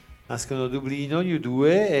 nord-ovest. Nascono a Dublino gli U2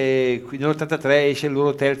 e qui nell'83 esce il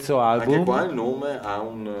loro terzo album. Anche qua il nome ha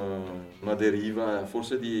una deriva,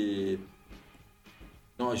 forse di...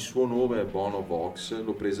 No, il suo nome è Bono Vox,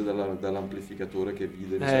 l'ho preso dall'amplificatore che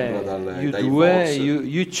vide, mi sembra dai U2, Vox.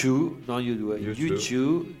 U2, non U2,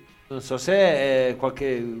 U2, non so se è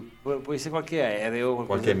può essere qualche aereo,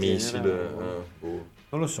 qualcosa Qualche del genere, missile.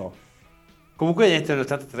 non lo so. Comunque niente,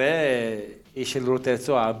 nell'83 esce il loro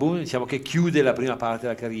terzo album, diciamo che chiude la prima parte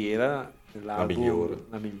della carriera, dell'album. migliore.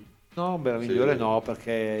 No, beh, la migliore no,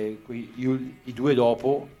 perché i due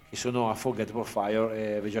dopo, che sono Unforgettable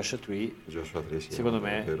Fire e The Joshua Tree, secondo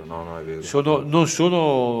me, è vero. No, è vero.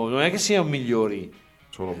 non è che siano migliori,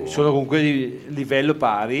 Sono buoni. sono comunque di livello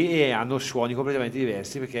pari e hanno suoni completamente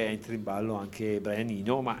diversi, perché entra in ballo anche Brian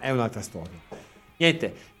Eno, ma è un'altra storia.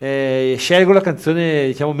 Niente, scelgo la canzone,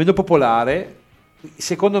 diciamo, meno popolare.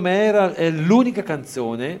 Secondo me è l'unica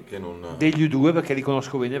canzone Che non... degli U2, perché li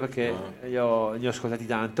conosco bene, perché li ho ascoltati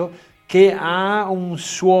tanto, che ha un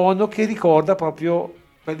suono che ricorda proprio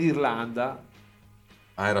l'Irlanda.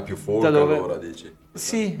 Era più folk allora, dici?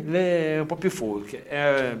 Sì, è un po' più folk.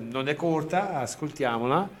 Non è corta,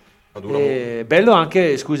 ascoltiamola. Bello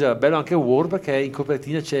anche War, perché in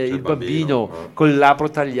copertina c'è il bambino col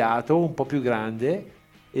labbro tagliato, un po' più grande,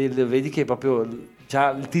 e vedi che è proprio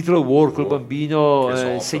già il titolo War col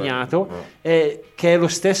bambino segnato, che è lo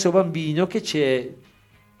stesso bambino che c'è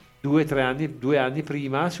 2 anni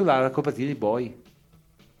prima sulla copertina di Boy.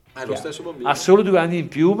 È lo stesso bambino. Ha solo 2 anni in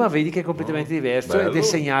più, ma vedi che è completamente diverso, bello. ed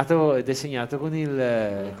è segnato con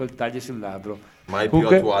col taglio sul labbro. Ma è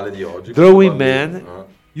Comunque, più attuale di oggi. Drawing Man,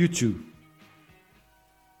 U2.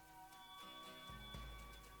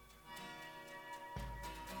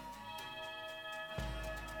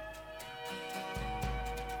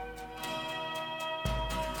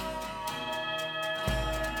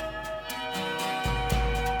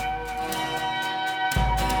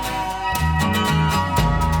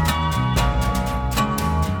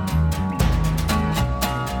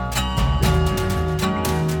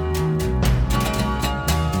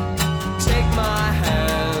 Take my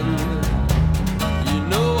hand,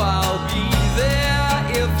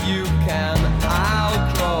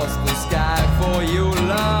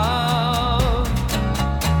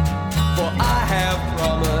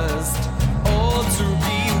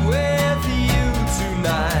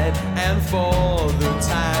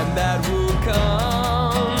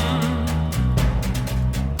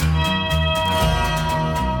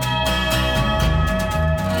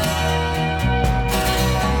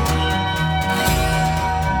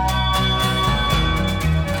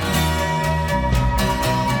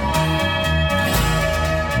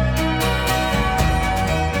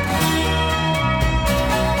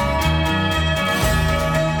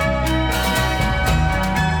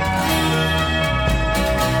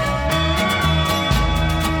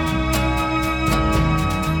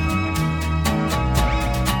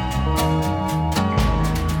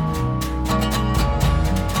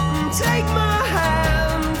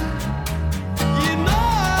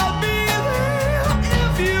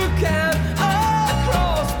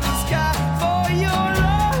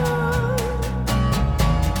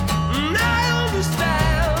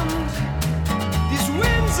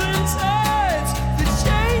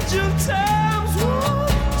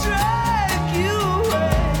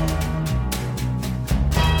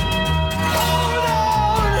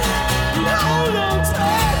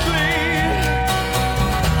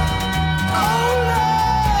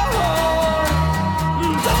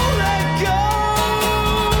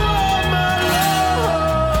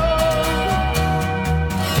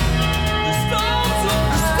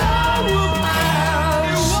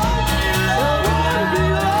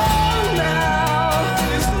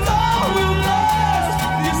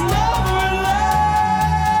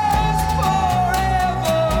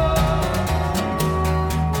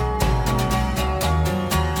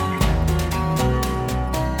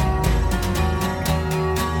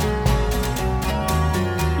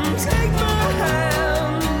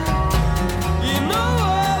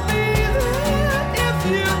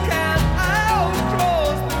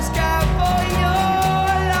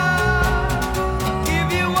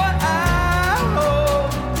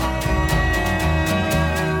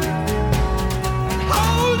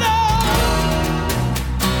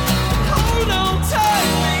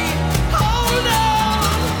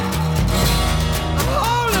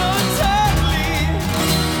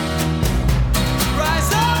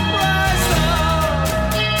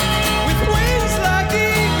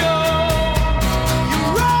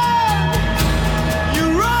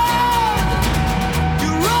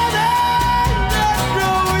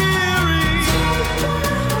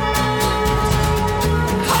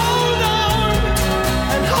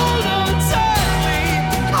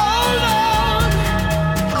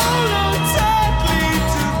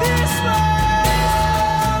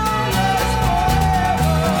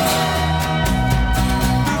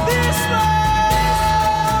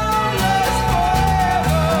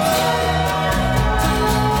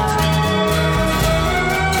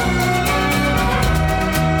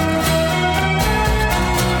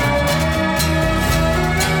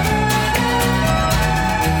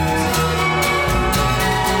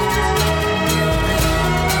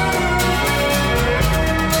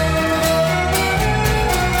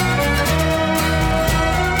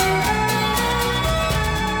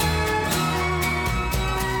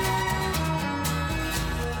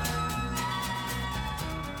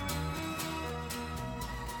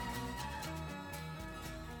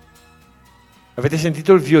 Avete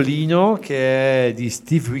sentito il violino che è di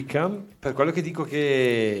Steve Wickham, per quello che dico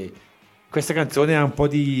che questa canzone ha un po'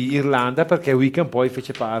 di Irlanda, perché Wickham poi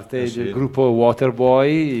fece parte del gruppo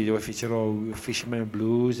Waterboy, dove fecero Fisherman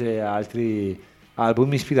Blues e altri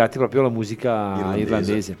album ispirati proprio alla musica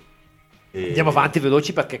irlandese. Andiamo avanti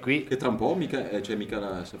veloci perché qui... Che tra un po' c'è mica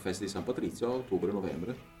la festa di San Patrizio,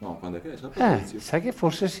 ottobre-novembre? No, quando è che è San Patrizio? Sai che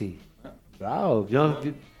forse sì. Bravo, bisogna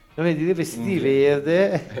vedere vestiti di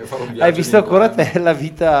verde. Hai visto ancora te la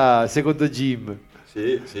vita secondo Jim?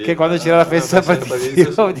 Sì. Che quando c'era la festa San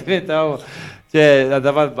Patrizio diventava... Cioè,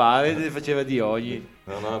 andava al bar e faceva di ogni.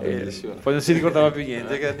 No, bellissimo. Poi non si ricordava più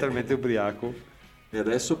niente, che era talmente ubriaco. E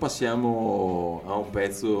adesso passiamo a un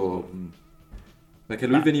pezzo... Perché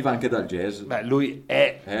lui veniva anche dal jazz. Lui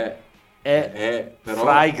è però,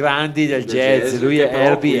 fra i grandi del jazz. Lui è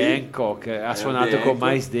Herbie qui, Hancock, ha suonato con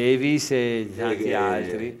Miles Davis e tanti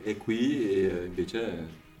altri. E qui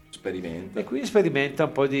invece sperimenta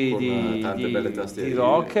un po' tante belle di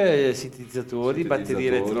rock, sintetizzatori, batterie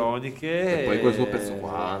elettroniche. E poi questo pezzo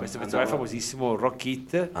qua. Questo pezzo è famosissimo, Rock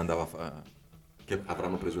It. Che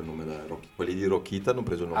avranno preso il nome da Rock. Quelli di Rock It hanno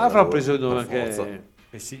preso il nome. Avranno preso il nome anche.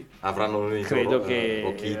 Sì. Avranno credo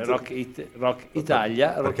che Rock Italia,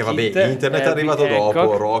 perché Rock vabbè, internet è arrivato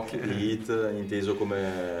dopo. Rock It inteso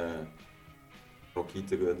come Rock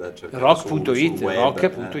It da cercare rock.it,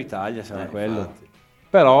 rock.italia sarà quello. Infatti.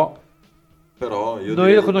 Però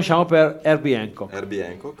noi lo conosciamo per Herbie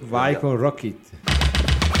Hancock. Vai con Rock It.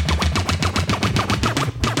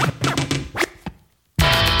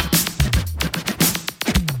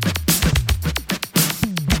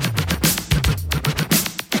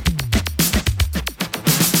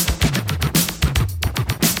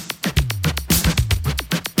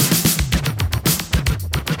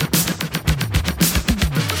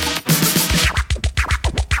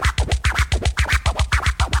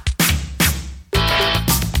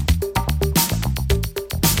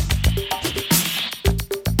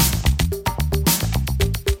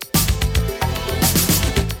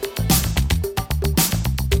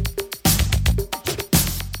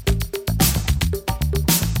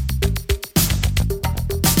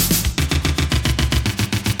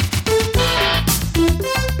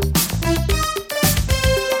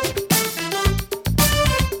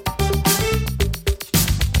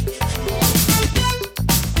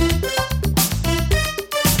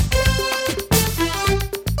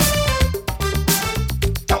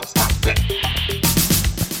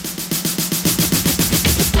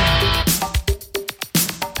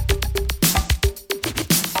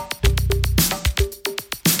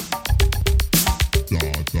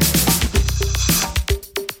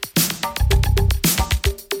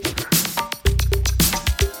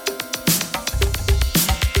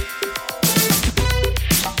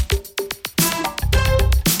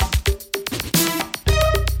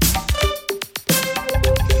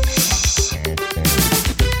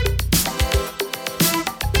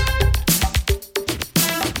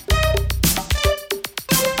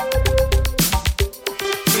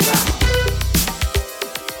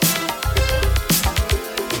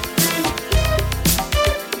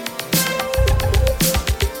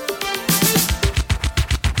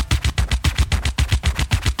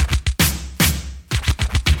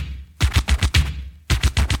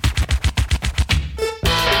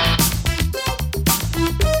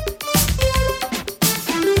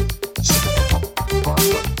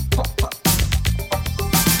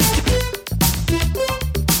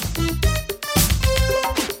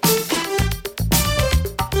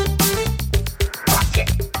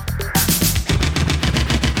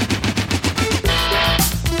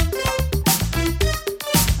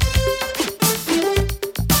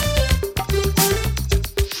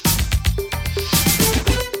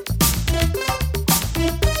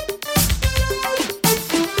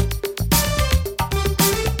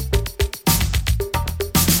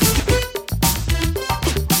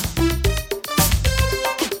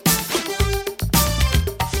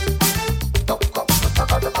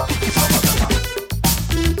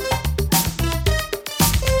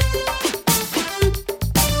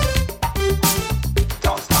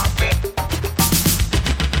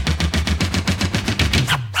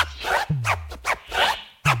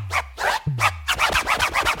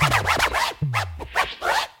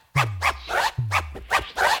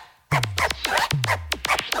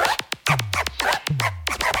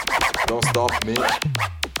 Stop Me.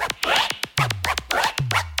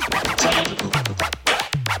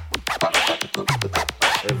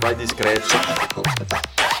 E vai di scratch.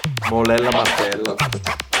 Molella martella.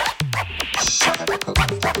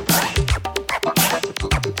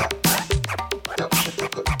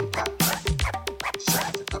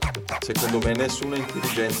 Secondo secondo me nessuna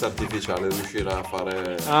intelligenza artificiale riuscirà a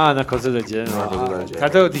fare una cosa del genere. Una cosa del genere.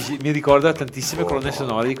 Tra l'altro mi ricorda tantissime colonne no.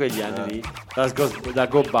 sonore di quegli anni lì, da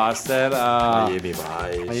Ghostbuster a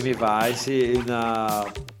Miami Vice. sì,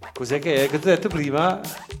 cos'è che ti ho detto prima?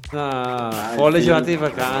 Una il folle film. giornata di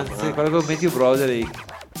vacanze, quello con Matthew Broderick.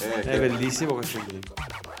 È che- bellissimo quel film lì.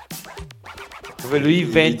 Dove lui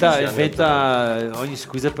inventa ogni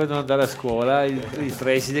scusa per non andare a scuola, il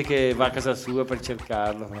preside che va a casa sua per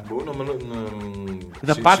cercarlo. Boh,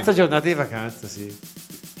 Una pazza giornata di vacanza, sì.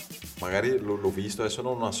 Magari l'ho visto, adesso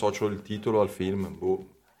non associo il titolo al film, boh,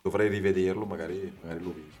 dovrei rivederlo, magari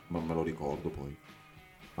l'ho visto, ma me lo ricordo poi.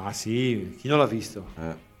 Ma sì, chi non l'ha visto?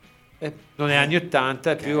 Eh. Non è anni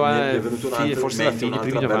 80, è più Mi è venuto forse la fine,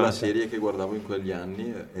 primi un'altra bella 90. serie che guardavo in quegli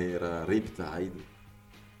anni, era Riptide.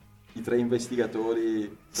 I 3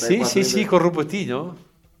 investigatori. Sì, col robotino?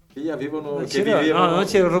 Che avevano, Non che c'era- vivevano, no, non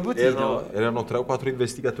c'era il robotino. Erano 3 o 4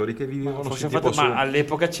 investigatori che vivevano Forse su, tipo ma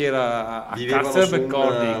all'epoca c'era a vivevano Carter su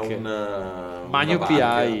McCormick, Magnum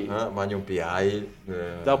PI. Magnum PI.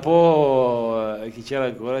 dopo chi c'era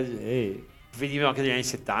ancora? Venivano anche negli anni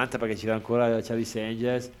 70 perché c'era ancora Charlie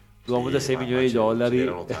Sangers, l'uomo da 6 milioni di dollari.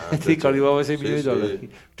 c'erano tante, Ti ricordi l'uomo da 6 milioni di sì.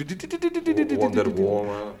 dollari? Wonder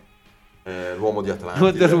Woman, l'uomo di Atlantide.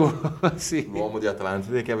 Wonder Woman, sì. L'uomo di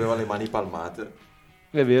Atlantide che aveva le mani palmate.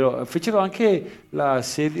 È vero, fecero anche la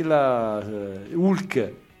serie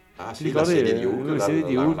Hulk. Ah Ti sì, la ricordi? serie di Hulk. La serie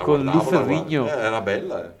di la Hulk con guardavo, Lou Ferrigno. Era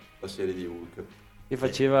bella la serie di Hulk. Che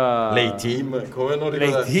faceva L'A-Team, come non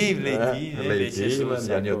ricordare? L'A-Team, L'A-Team,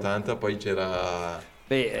 negli anni 80, poi c'era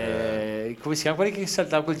come si chiama quelli che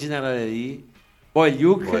saltava quel generale lì? Poi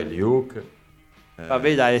Luke.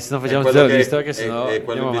 Vabbè dai, se non facciamo tutto la lista perché sennò è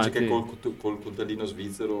quello andiamo invece avanti. che col coltellino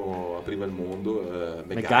svizzero apriva il mondo.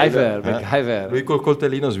 MacGyver. Lui col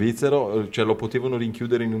coltellino svizzero, cioè lo potevano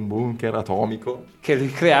rinchiudere in un bunker atomico. Che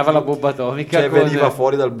lui creava la bomba atomica. Cioè veniva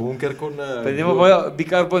fuori dal bunker con prendiamo poi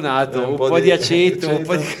bicarbonato, un po' di aceto, un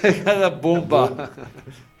po' di la bomba.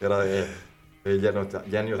 Era gli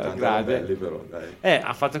anni 80 erano belli, però dai.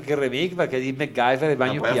 Ha fatto anche il remake perché di MacGyver e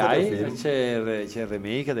Bagno poi ha fatto il PI film. c'è il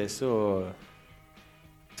remake adesso.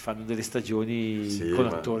 Fanno delle stagioni Sì, con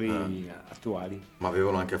ma- attori attuali. Ma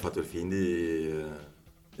avevano anche fatto il film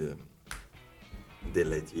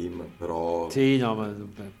dell'A-Team, però Sì, no, ma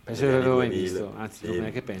penso che negli anni l'avevo mai 2000. visto. Anzi, Sì. non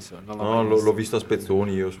è che penso. Non l'ho no, mai l'ho visto a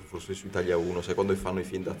spezzoni io, forse su Italia 1, sai quando fanno i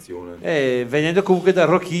film d'azione. Venendo comunque da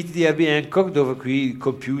Rock It di Herbie Hancock, dove qui il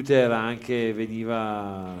computer anche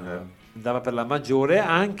veniva. Andava per la maggiore,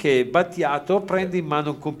 anche Battiato prende in mano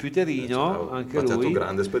un computerino, anche Battiato lui,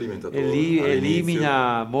 grande sperimentatore e lì all'inizio.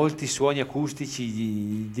 elimina molti suoni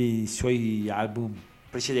acustici dei suoi album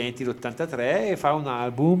precedenti, l'83, e fa un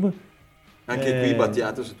album. Anche qui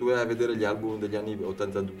Battiato, se tu vai a vedere gli album degli anni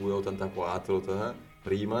 82, 84,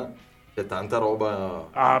 prima, c'è tanta roba.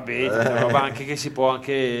 Tanta roba anche che si può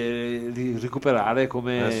anche recuperare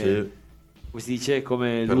come, sì. come si dice,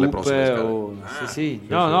 come Per le loop prossime scale. o Sì.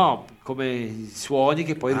 no, come suoni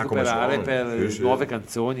che puoi Come recuperare suoni, per sì. nuove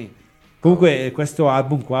canzoni. Comunque questo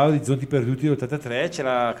album qua, Orizzonti Perduti dell'83, c'è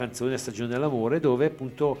la canzone La stagione dell'amore, dove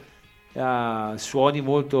appunto ha suoni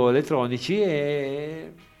molto elettronici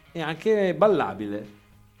e anche ballabile.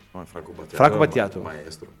 No, Franco Franco Battiato.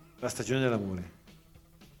 Maestro. La stagione dell'amore.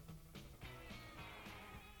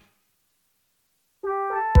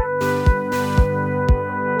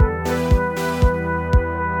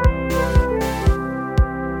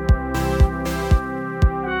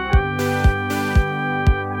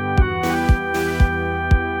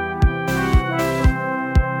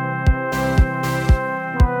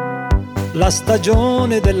 La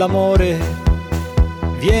stagione dell'amore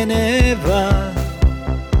viene e va,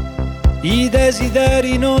 i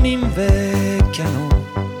desideri non invecchiano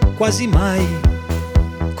quasi mai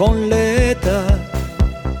con l'età.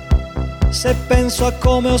 Se penso a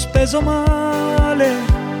come ho speso male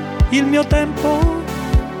il mio tempo,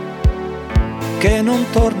 che non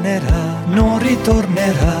tornerà, non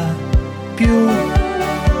ritornerà più.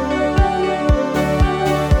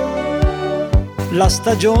 La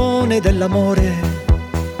stagione dell'amore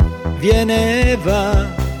viene e va,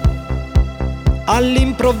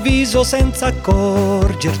 all'improvviso senza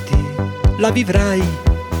accorgerti, la vivrai,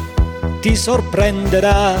 ti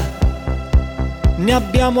sorprenderà. Ne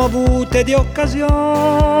abbiamo avute di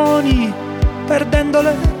occasioni,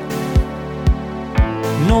 perdendole.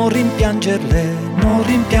 Non rimpiangerle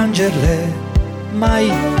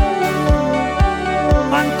mai.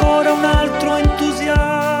 Ancora un altro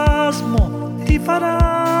entusiasmo ti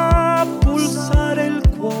farà pulsare il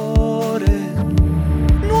cuore,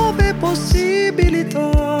 nuove possibilità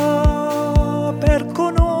per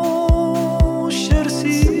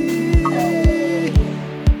conoscersi.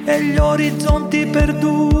 orizzonti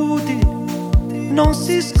perduti non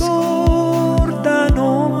si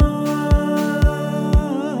scordano mai.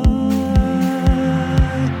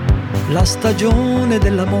 La stagione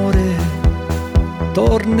dell'amore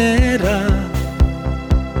tornerà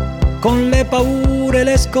con le paure e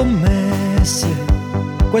le scommesse.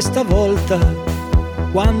 Questa volta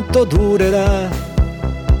quanto durerà?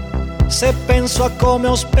 Se penso a come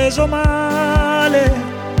ho speso male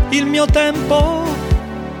il mio tempo,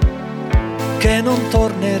 che non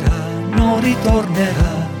tornerà, non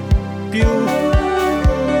ritornerà più.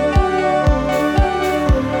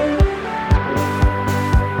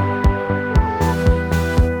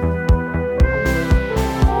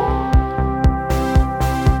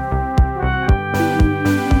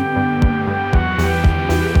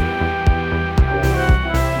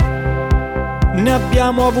 Ne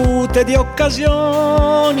abbiamo avute di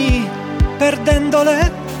occasioni,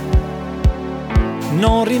 perdendole.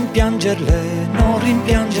 Non rimpiangerle, non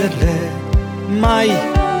rimpiangerle mai.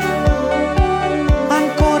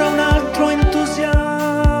 Ancora un altro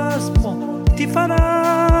entusiasmo ti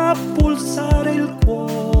farà pulsare il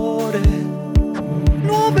cuore.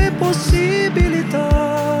 Nuove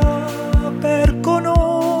possibilità per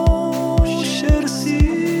conoscersi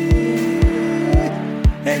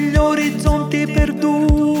e gli orizzonti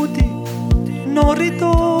perduti non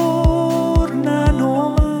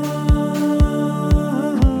ritornano mai.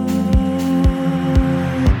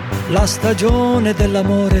 La stagione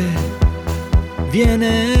dell'amore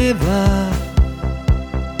viene e va,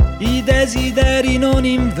 i desideri non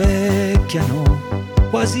invecchiano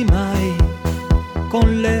quasi mai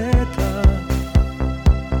con l'età.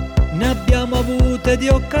 Ne abbiamo avute di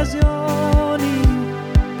occasioni,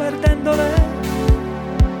 perdendole.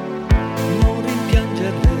 Non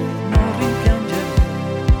rimpiangerle, non rimpiangerle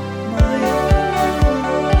mai.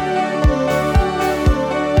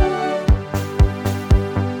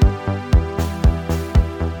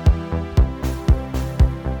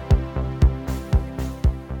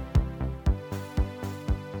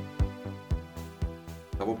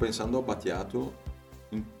 Stavo pensando a Battiato,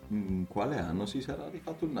 in quale anno si sarà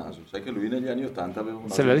rifatto il naso? Sai che lui negli anni 80 aveva un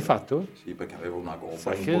naso... Se l'ha rifatto? Sì, perché aveva una gobba.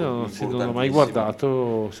 Sai che non l'ho mai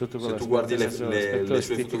guardato sotto Se tu guardi le sue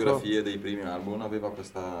fotografie dei primi album, aveva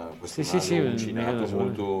questo naso uncinato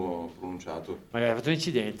molto pronunciato. Magari ha fatto un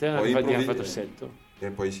incidente, Poi ha fatto il setto. E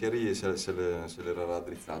poi se l'era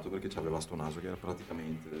raddrizzato perché aveva sto naso che era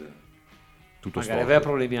praticamente tutto magari storto. aveva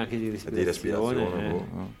problemi anche di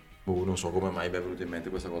respirazione. Non so come mai mi è venuta in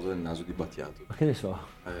mente questa cosa del naso di Battiato. Ma che ne so.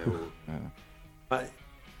 Ma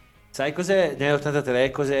sai cos'è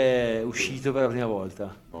nell'83 cos'è uscito per la prima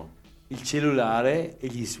volta? no. Il cellulare e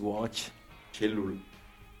gli Swatch. Il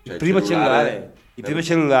primo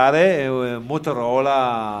cellulare è un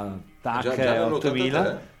Motorola TAC già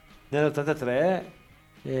 8000 nell'83.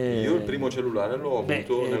 Io il primo cellulare l'ho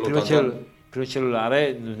avuto nell'80. Il primo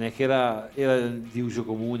cellulare non è che era di uso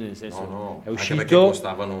comune, nel senso no, è anche uscito, perché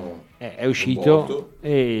costavano è uscito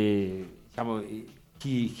e diciamo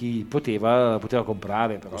chi poteva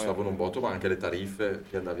comprare, però costavano un botto, ma anche le tariffe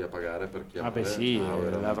che andavi a pagare per chiamare. Vabbè sì,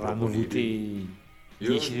 l'avranno avuti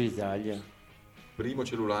 10 in Italia. Primo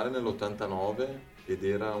cellulare nell'89 ed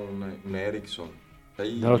era un Ericsson.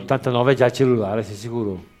 Nell'89 già il cellulare, sei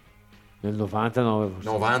sicuro? Nel 99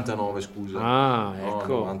 forse. 99 scusa. Ah, no,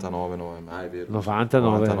 ecco. 99 no, è mai vero.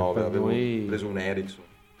 99 avevo noi... preso un Ericsson.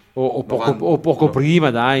 O poco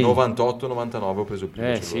prima, dai. 98-99 ho preso il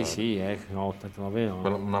primo cellulare. Sì, no, 89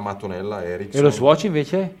 no. Una mattonella Ericsson. E lo Swatch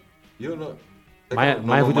invece? Io no,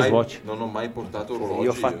 mai avuto Swatch? Non ho mai portato orologi.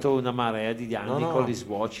 Io ho fatto una marea di anni con gli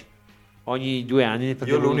Swatch. Ogni 2 anni.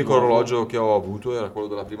 Io l'unico orologio che ho avuto era quello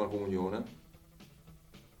della prima comunione.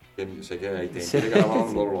 Che sai che ai tempi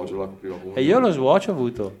regalavano l'orologio la prima comunione. E io lo Swatch ho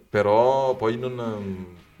avuto. Però poi non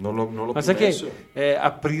l'ho ma sai messo. Che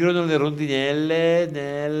aprirono le rondinelle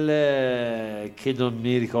che non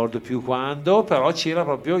mi ricordo più quando, però c'era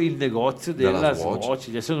proprio il negozio della Swatch.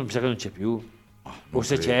 Adesso mi sa che non c'è più. O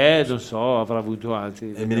se c'è, non so, avrà avuto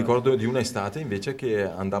altri. E mi ricordo di un'estate invece che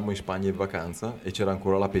andammo in Spagna in vacanza e c'era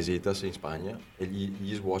ancora la pesetas in Spagna e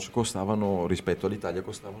gli Swatch costavano, rispetto all'italia,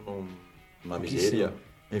 costavano una miseria.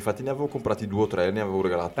 E infatti ne avevo comprati 2 o 3, ne avevo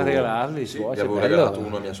regalato. A regalarli, sì, ne avevo regalato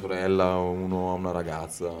uno a mia sorella, uno a una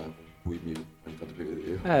ragazza con cui ogni tanto mi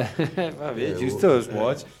vedevo. Vabbè, giusto lo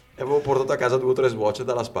Swatch. E avevo portato a casa 2 o 3 Swatch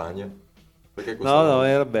dalla Spagna. No,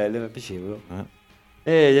 era bello, mi piacevano.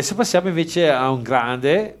 E adesso passiamo invece a un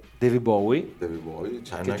grande David Bowie,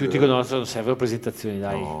 China che tutti Girl. conoscono, servono presentazioni,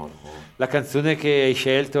 dai. No. La canzone che hai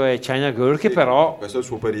scelto è China Girl, che però Questo è il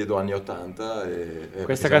suo periodo anni 80.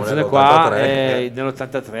 questa siamo canzone qua nell'83, è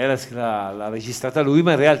nell'83, l'ha registrata lui,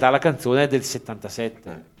 ma in realtà la canzone è del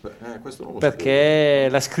 77. questo non lo Perché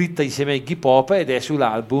l'ha scritta insieme a Iggy Pop ed è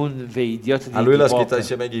sull'album The Idiot di lui Iggy l'ha Pop. scritta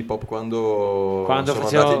insieme a Iggy Pop quando sono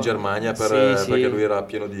faceva- andati in Germania Sì, perché sì. lui era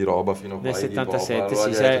pieno di roba fino a qua. Nel Iggy Pop, 77, allora sì,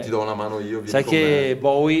 gli ha sai- detto, ti do una mano io, vieni Sai con che me.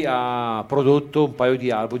 Bowie ha prodotto un paio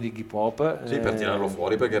di album di Iggy Pop. Sì, per tirarlo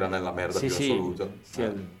fuori perché era nella merda sì, più sì, assoluta. sì,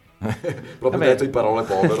 Proprio Vabbè, detto in parole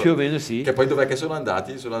povere. più o meno sì. Che poi dov'è che sono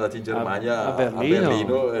andati? Sono andati in Germania, A Berlino.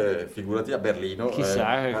 Figurati a Berlino. Chissà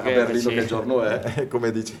a che- Berlino sì. che giorno è,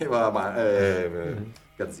 come diceva a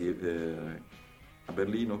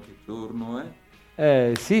Berlino che giorno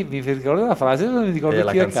è? Sì, mi ricordo la frase, non mi ricordo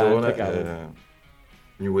La chi la canzone canta, cavolo.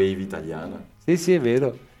 New Wave italiana. Sì, sì, è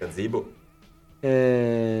vero. Gazebo.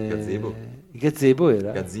 Gazebo. Gazebo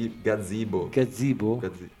era? Gazebo. Gazebo?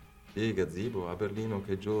 Sì, Gazebo, a Berlino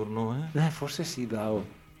che giorno è? Forse sì, bravo.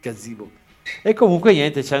 Gazebo. E comunque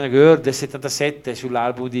niente, China Girl del 77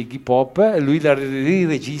 sull'album di Iggy Pop, lui la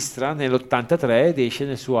riregistra nell'83 ed esce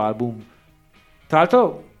nel suo album. Tra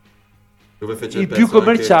l'altro Dove fece il pezzo più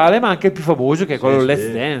commerciale anche- ma anche il più famoso, che è quello Sì, Let's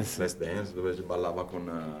sì, Dance. Let's Dance, dove si ballava con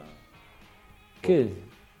Che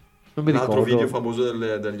non mi un altro ricordo. video famoso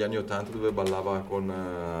degli anni 80 dove ballava con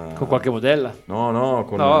qualche modella. No,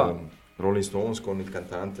 con No. Rolling Stones, con il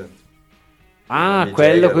cantante. Ah, Mick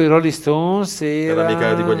quello Jagger. con i Rolling Stones Era era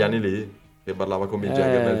mica di quegli anni lì, che ballava con Mick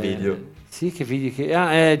Jagger nel video. Sì, che video che...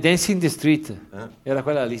 Ah, Dancing the Street. Eh? Era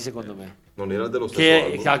quella lì secondo me. Non era dello stesso Che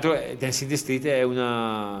album. tra l'altro Dancing the Street è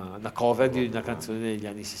una cover di una canzone degli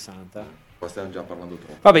anni 60. Qua stiamo già parlando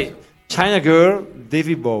troppo. Vabbè, China Girl,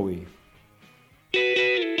 David Bowie.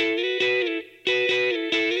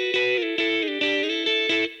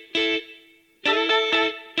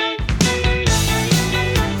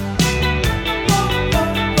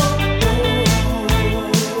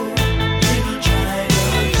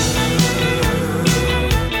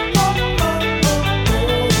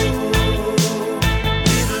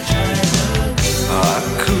 I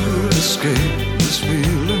could escape this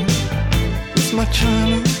feeling with my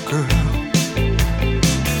China girl.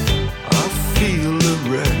 I feel a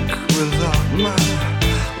wreck without my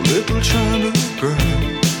little China girl.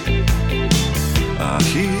 I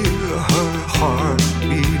hear her heart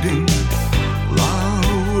beating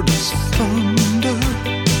loud as thunder.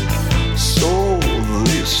 So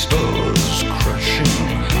the stars crashing.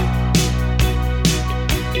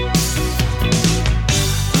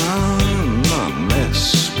 I'm a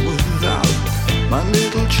mess without my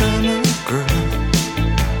little China girl.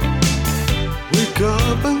 Wake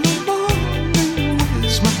up in the morning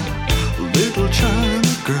with my little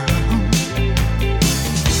China girl.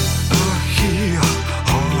 I hear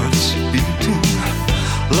hearts beating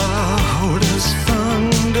loud as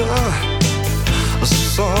thunder. I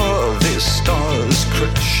saw the stars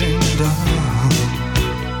crashing down.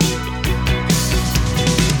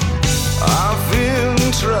 I feel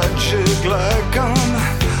tragic like I'm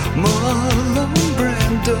Marlon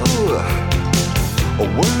Brando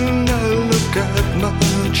when I look at my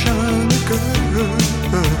China girl.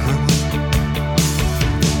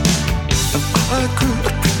 And I could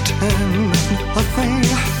pretend nothing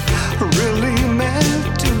really meant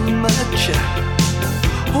too much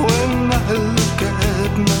when I look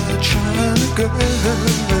at my China girl.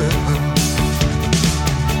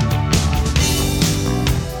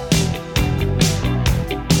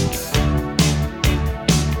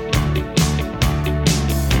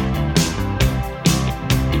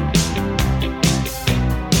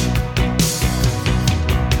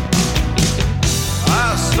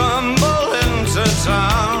 I stumble into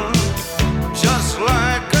town just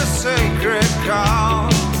like a sacred cow.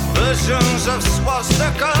 Visions of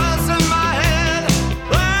swastikas in my head.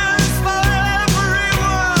 Plans for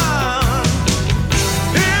everyone.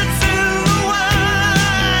 It's in the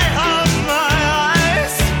way of my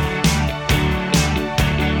eyes.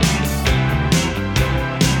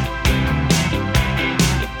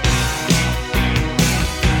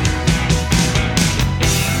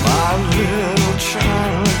 My little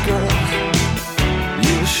China girl,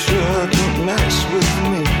 you shouldn't mess with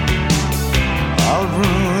me. I'll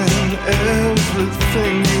ruin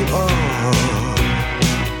everything you are.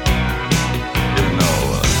 You know,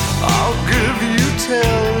 I'll give you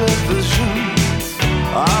television.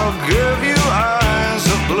 I'll give you eyes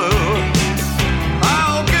of blue.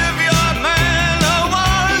 I'll give you a man who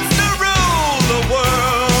wants to rule the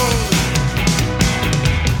world.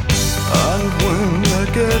 And when I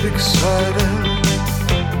get excited,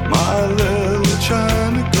 my little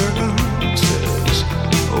China girl,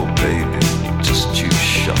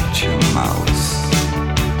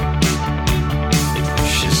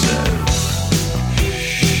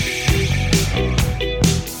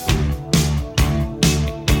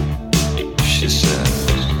 she says.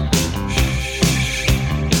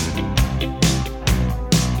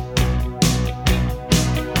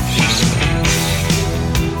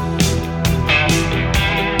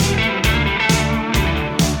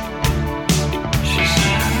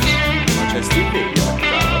 Ma c'è Steve alla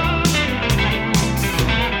chitarra.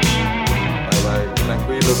 Vai,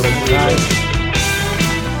 tranquillo, tranquillo.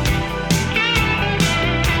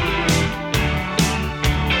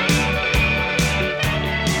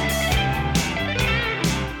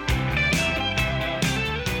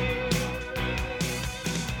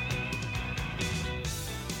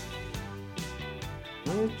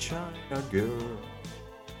 China girl.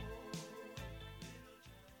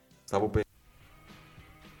 Stavo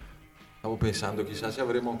pensando, chissà se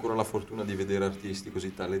avremo ancora la fortuna di vedere artisti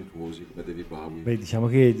così talentuosi come David Bowie. Beh, diciamo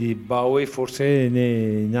che di Bowie forse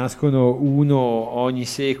ne nascono uno ogni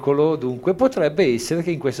secolo, dunque potrebbe essere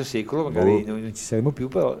che in questo secolo magari noi non ci saremo più,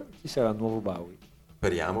 però ci sarà un nuovo Bowie.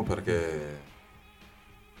 Speriamo, perché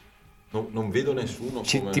non vedo nessuno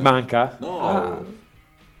come... Ti manca? No,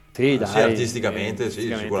 sì, dai, sì, artisticamente,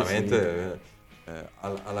 sì, artisticamente sicuramente sì.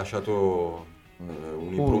 Ha lasciato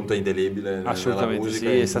un'impronta indelebile nella Assolutamente musica.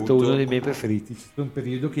 sì, in è stato tutto. uno dei miei preferiti. C'è stato un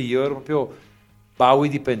periodo che io ero proprio Bowie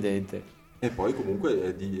dipendente. E poi comunque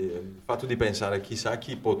il fatto di pensare chissà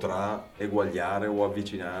chi potrà eguagliare o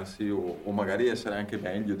avvicinarsi o magari essere anche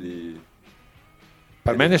meglio di...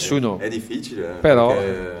 Per me nessuno. È difficile, Però...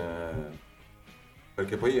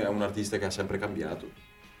 perché poi è un artista che ha sempre cambiato.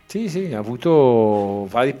 Sì, ha avuto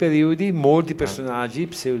vari periodi, molti personaggi,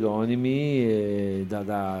 pseudonimi,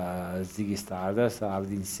 da Ziggy Stardust a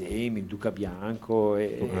Hard Insane, il Duca Bianco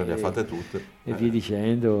Le ha fatte tutte. e via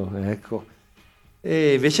dicendo, ecco.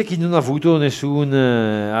 E invece chi non ha avuto nessun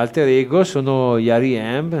alter ego sono gli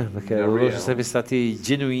R.E.M., perché loro sono sempre stati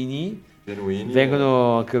genuini,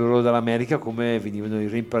 vengono anche loro dall'America come venivano i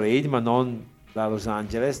Rain Parade, ma non da Los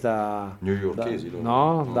Angeles, da newyorkesi,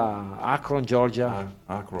 da Akron, Georgia.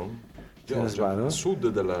 Akron, Se non sbaglio. a sud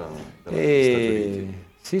della Stati Uniti.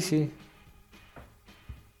 Sì.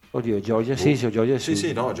 Oddio, Georgia, sì, Georgia è sud.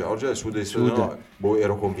 Sì, no, Georgia è sud. No,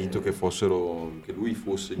 ero convinto che che lui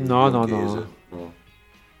fosse newyorkese.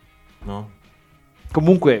 No.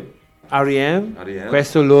 Comunque, R.E.M.,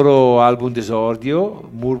 questo è il loro album d'esordio,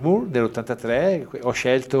 Murmur, dell'83. Ho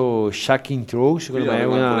scelto Shocking Throw, secondo me è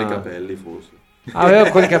una... ancora i capelli, forse. Aveva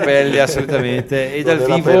ancora i capelli, assolutamente. E dal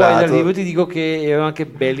vivo ti dico che erano anche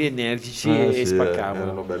belli, energici e spaccavano.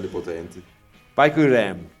 Erano belli potenti. Vai con il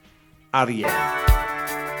R.E.M., R.E.M.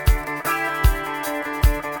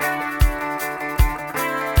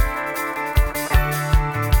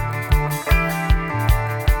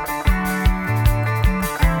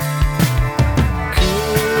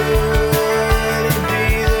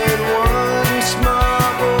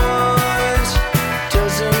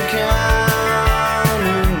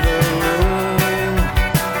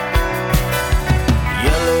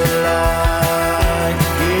 Yellow light,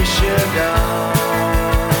 you should go.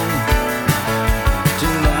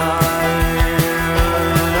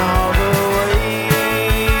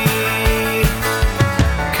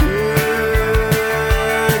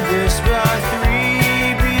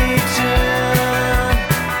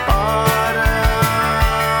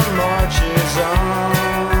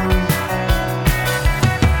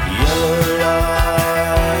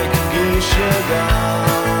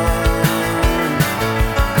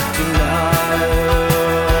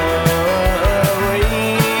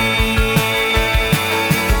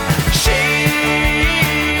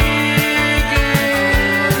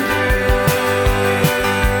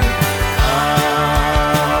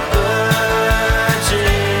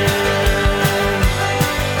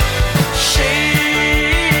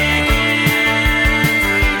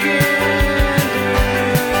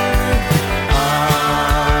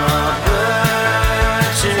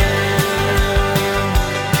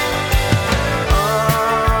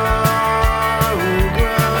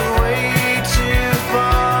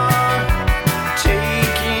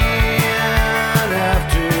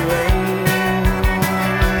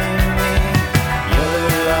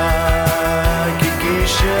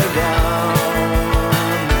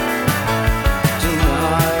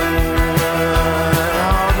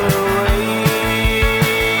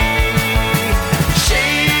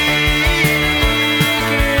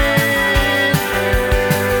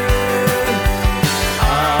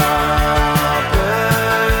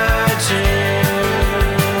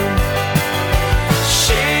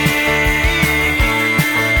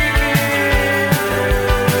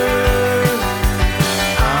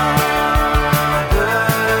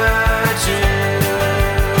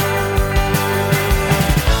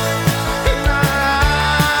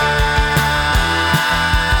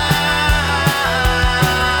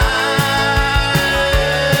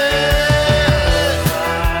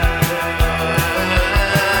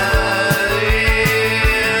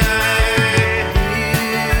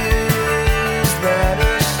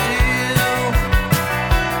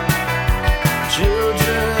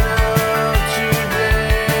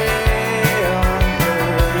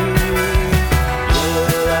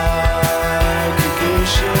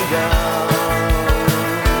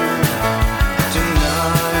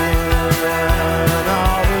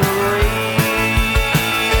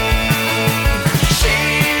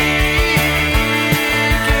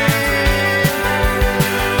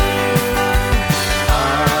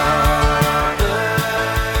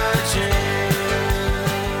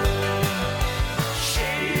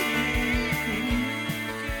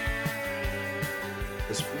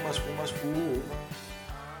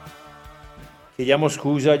 chiediamo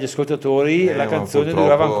scusa agli ascoltatori, la ma canzone purtroppo-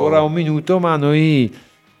 durava ancora un minuto, ma noi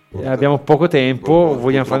abbiamo poco tempo,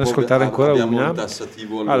 vogliamo farne ascoltare ancora abbiamo una. un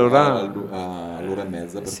tassativo Allora, all'ora e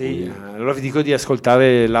mezza, per sì, cui allora vi dico di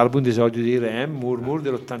ascoltare l'album d'esordio di Rem, Murmur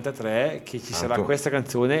dell'83, che ci sarà questa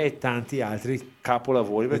canzone e tanti altri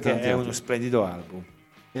capolavori, perché tanti è altri. uno splendido album.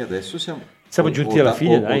 e adesso siamo Giunti alla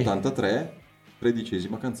fine, dai. 83,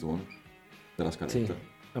 13ª canzone della scaletta. Sì.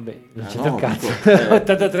 Vabbè, non Ah, c'entra no, un cazzo. dico,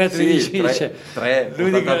 83 13 sì, dice. 3,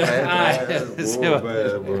 L'unica- 83, Ah, sì,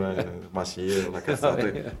 vabbè. ma sì, è una cazzata.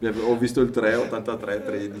 Ho visto il 3, 83,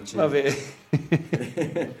 13. Vabbè.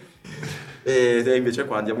 E invece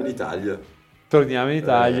qua andiamo in Italia. Torniamo in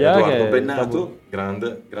Italia. Edoardo che Bennato,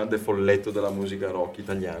 grande folletto della musica rock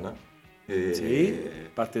italiana. Sì,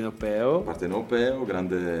 partenopeo.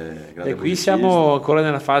 Grande E qui musicista. siamo ancora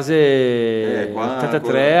nella fase qua 83,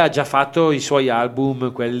 ancora- ha già fatto i suoi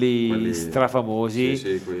album, quelli strafamosi,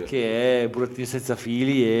 sì, quelli- che è Burattino senza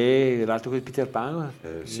fili e l'altro con Peter Pan.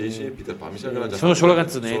 Sì, Peter Pan mi sa che l'ha già Sono fatto. solo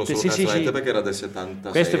canzonette, Solo sì, canzonette, sì. perché era del 77.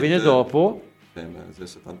 Questo viene dopo. Del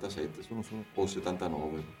 77, o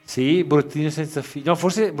 79. Sì, Burattino senza fili. No,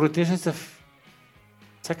 forse Burattino senza fili.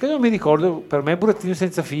 Sai che non mi ricordo, per me Burattino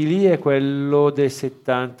senza fili è quello del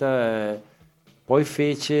 70, poi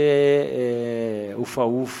fece Uffa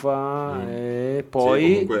Uffa, e poi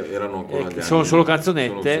Sì, comunque erano ancora gli sono anni- solo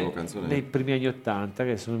canzonette, sono canzonette. nei primi anni 80, che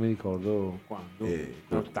adesso non mi ricordo quando. E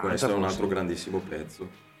 80 questo è un forse. altro grandissimo pezzo.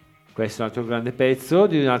 Questo è un altro grande pezzo,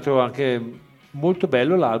 di un altro anche molto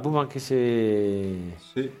bello l'album, anche se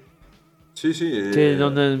Sì, che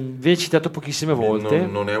non viene citato pochissime volte.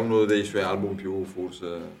 non è uno dei suoi album più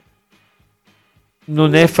forse.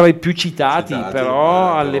 Non è fra i più citati, Citati, però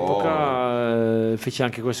però- all'epoca fece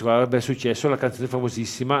anche questo qua, bel successo, la canzone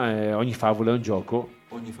famosissima, Ogni favola è un gioco.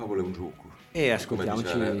 Ogni favola è un gioco. E ascoltiamoci.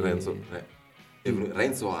 Come dice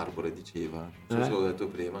Renzo Arbore diceva, non so se l'ho detto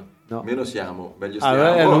prima, No. meno siamo, meglio stiamo.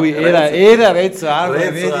 Allora, lui era Renzo Arbore,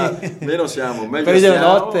 vedi? Meno siamo, meglio Quelli della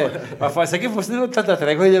stiamo. notte, ma sai che fosse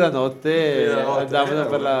nell'83 quelli della notte Della notte, andavano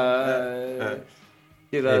per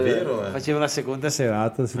È vero, faceva una seconda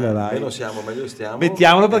serata sulla Rai. Meno siamo, meglio stiamo.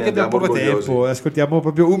 Mettiamolo e perché abbiamo andiamo poco orgogliosi. tempo, ascoltiamo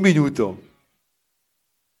proprio un minuto.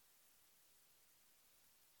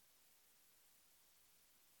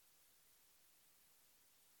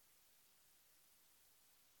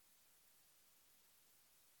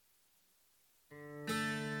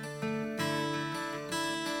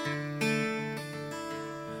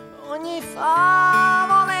 Ogni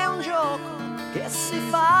favola è un gioco che si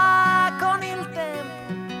fa con il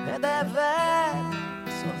tempo ed è vero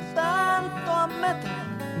soltanto a metà.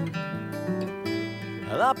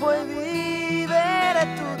 La puoi vivere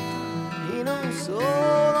tutta in un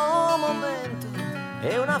solo momento.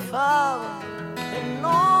 È una favola e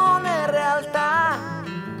non è realtà.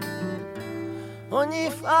 Ogni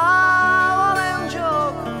favola è un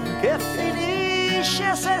gioco che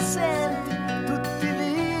finisce se senti tutti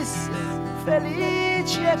vissi,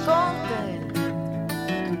 felici e contenti.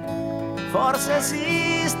 Forse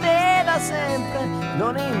esiste da sempre,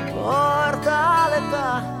 non importa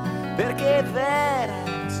l'età, perché è vera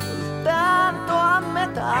soltanto a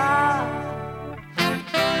metà.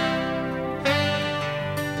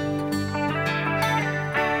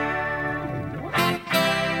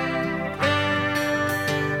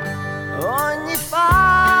 Ogni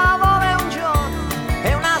favola è un gioco,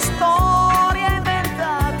 è una storia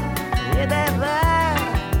inventata ed è vera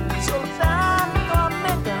soltanto a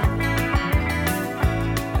metà.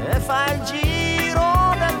 E fa il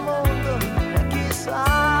giro del mondo e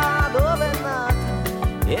chissà dove è nata.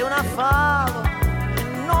 È una favola e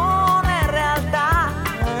non è realtà.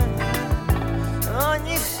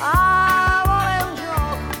 Ogni favola è un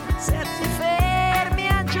gioco, se ti fermi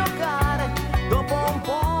a giocare dopo un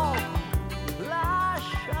po'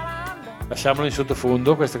 lasciala andare. Lasciamola in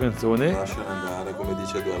sottofondo questa canzone. Lasciala andare, come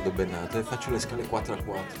dice Edoardo Bennato, e faccio le scale 4 a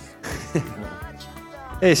 4.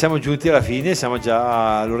 E siamo giunti alla fine, siamo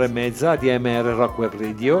già all'ora e mezza di ADMR Rock Web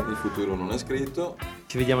Radio. Il futuro non è scritto.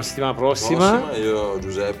 Ci vediamo settimana prossima. Io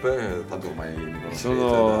Giuseppe, tanto ormai mi conoscete,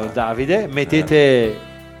 Sono da- Davide.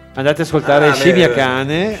 Andate ad ascoltare Scimmia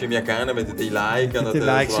Cane. Scimmia Cane, mettete i like, andate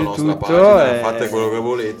like sulla su nostra tutto, pagina, e- fate quello che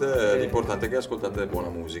volete, l'importante è che ascoltate buona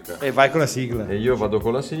musica. E vai con la sigla. E io vado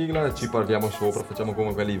con la sigla, ci parliamo sopra, facciamo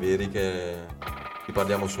come quelli veri che ci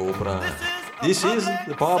parliamo sopra. This is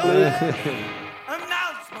the public.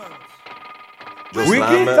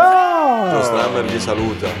 Joe Strammer vi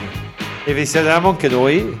saluta. E vi salutiamo anche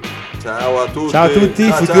noi. Ciao a tutti. Ciao a tutti,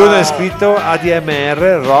 Ciao, Futuro ciao. è scritto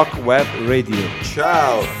ADMR Rock Web Radio.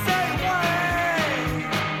 Ciao.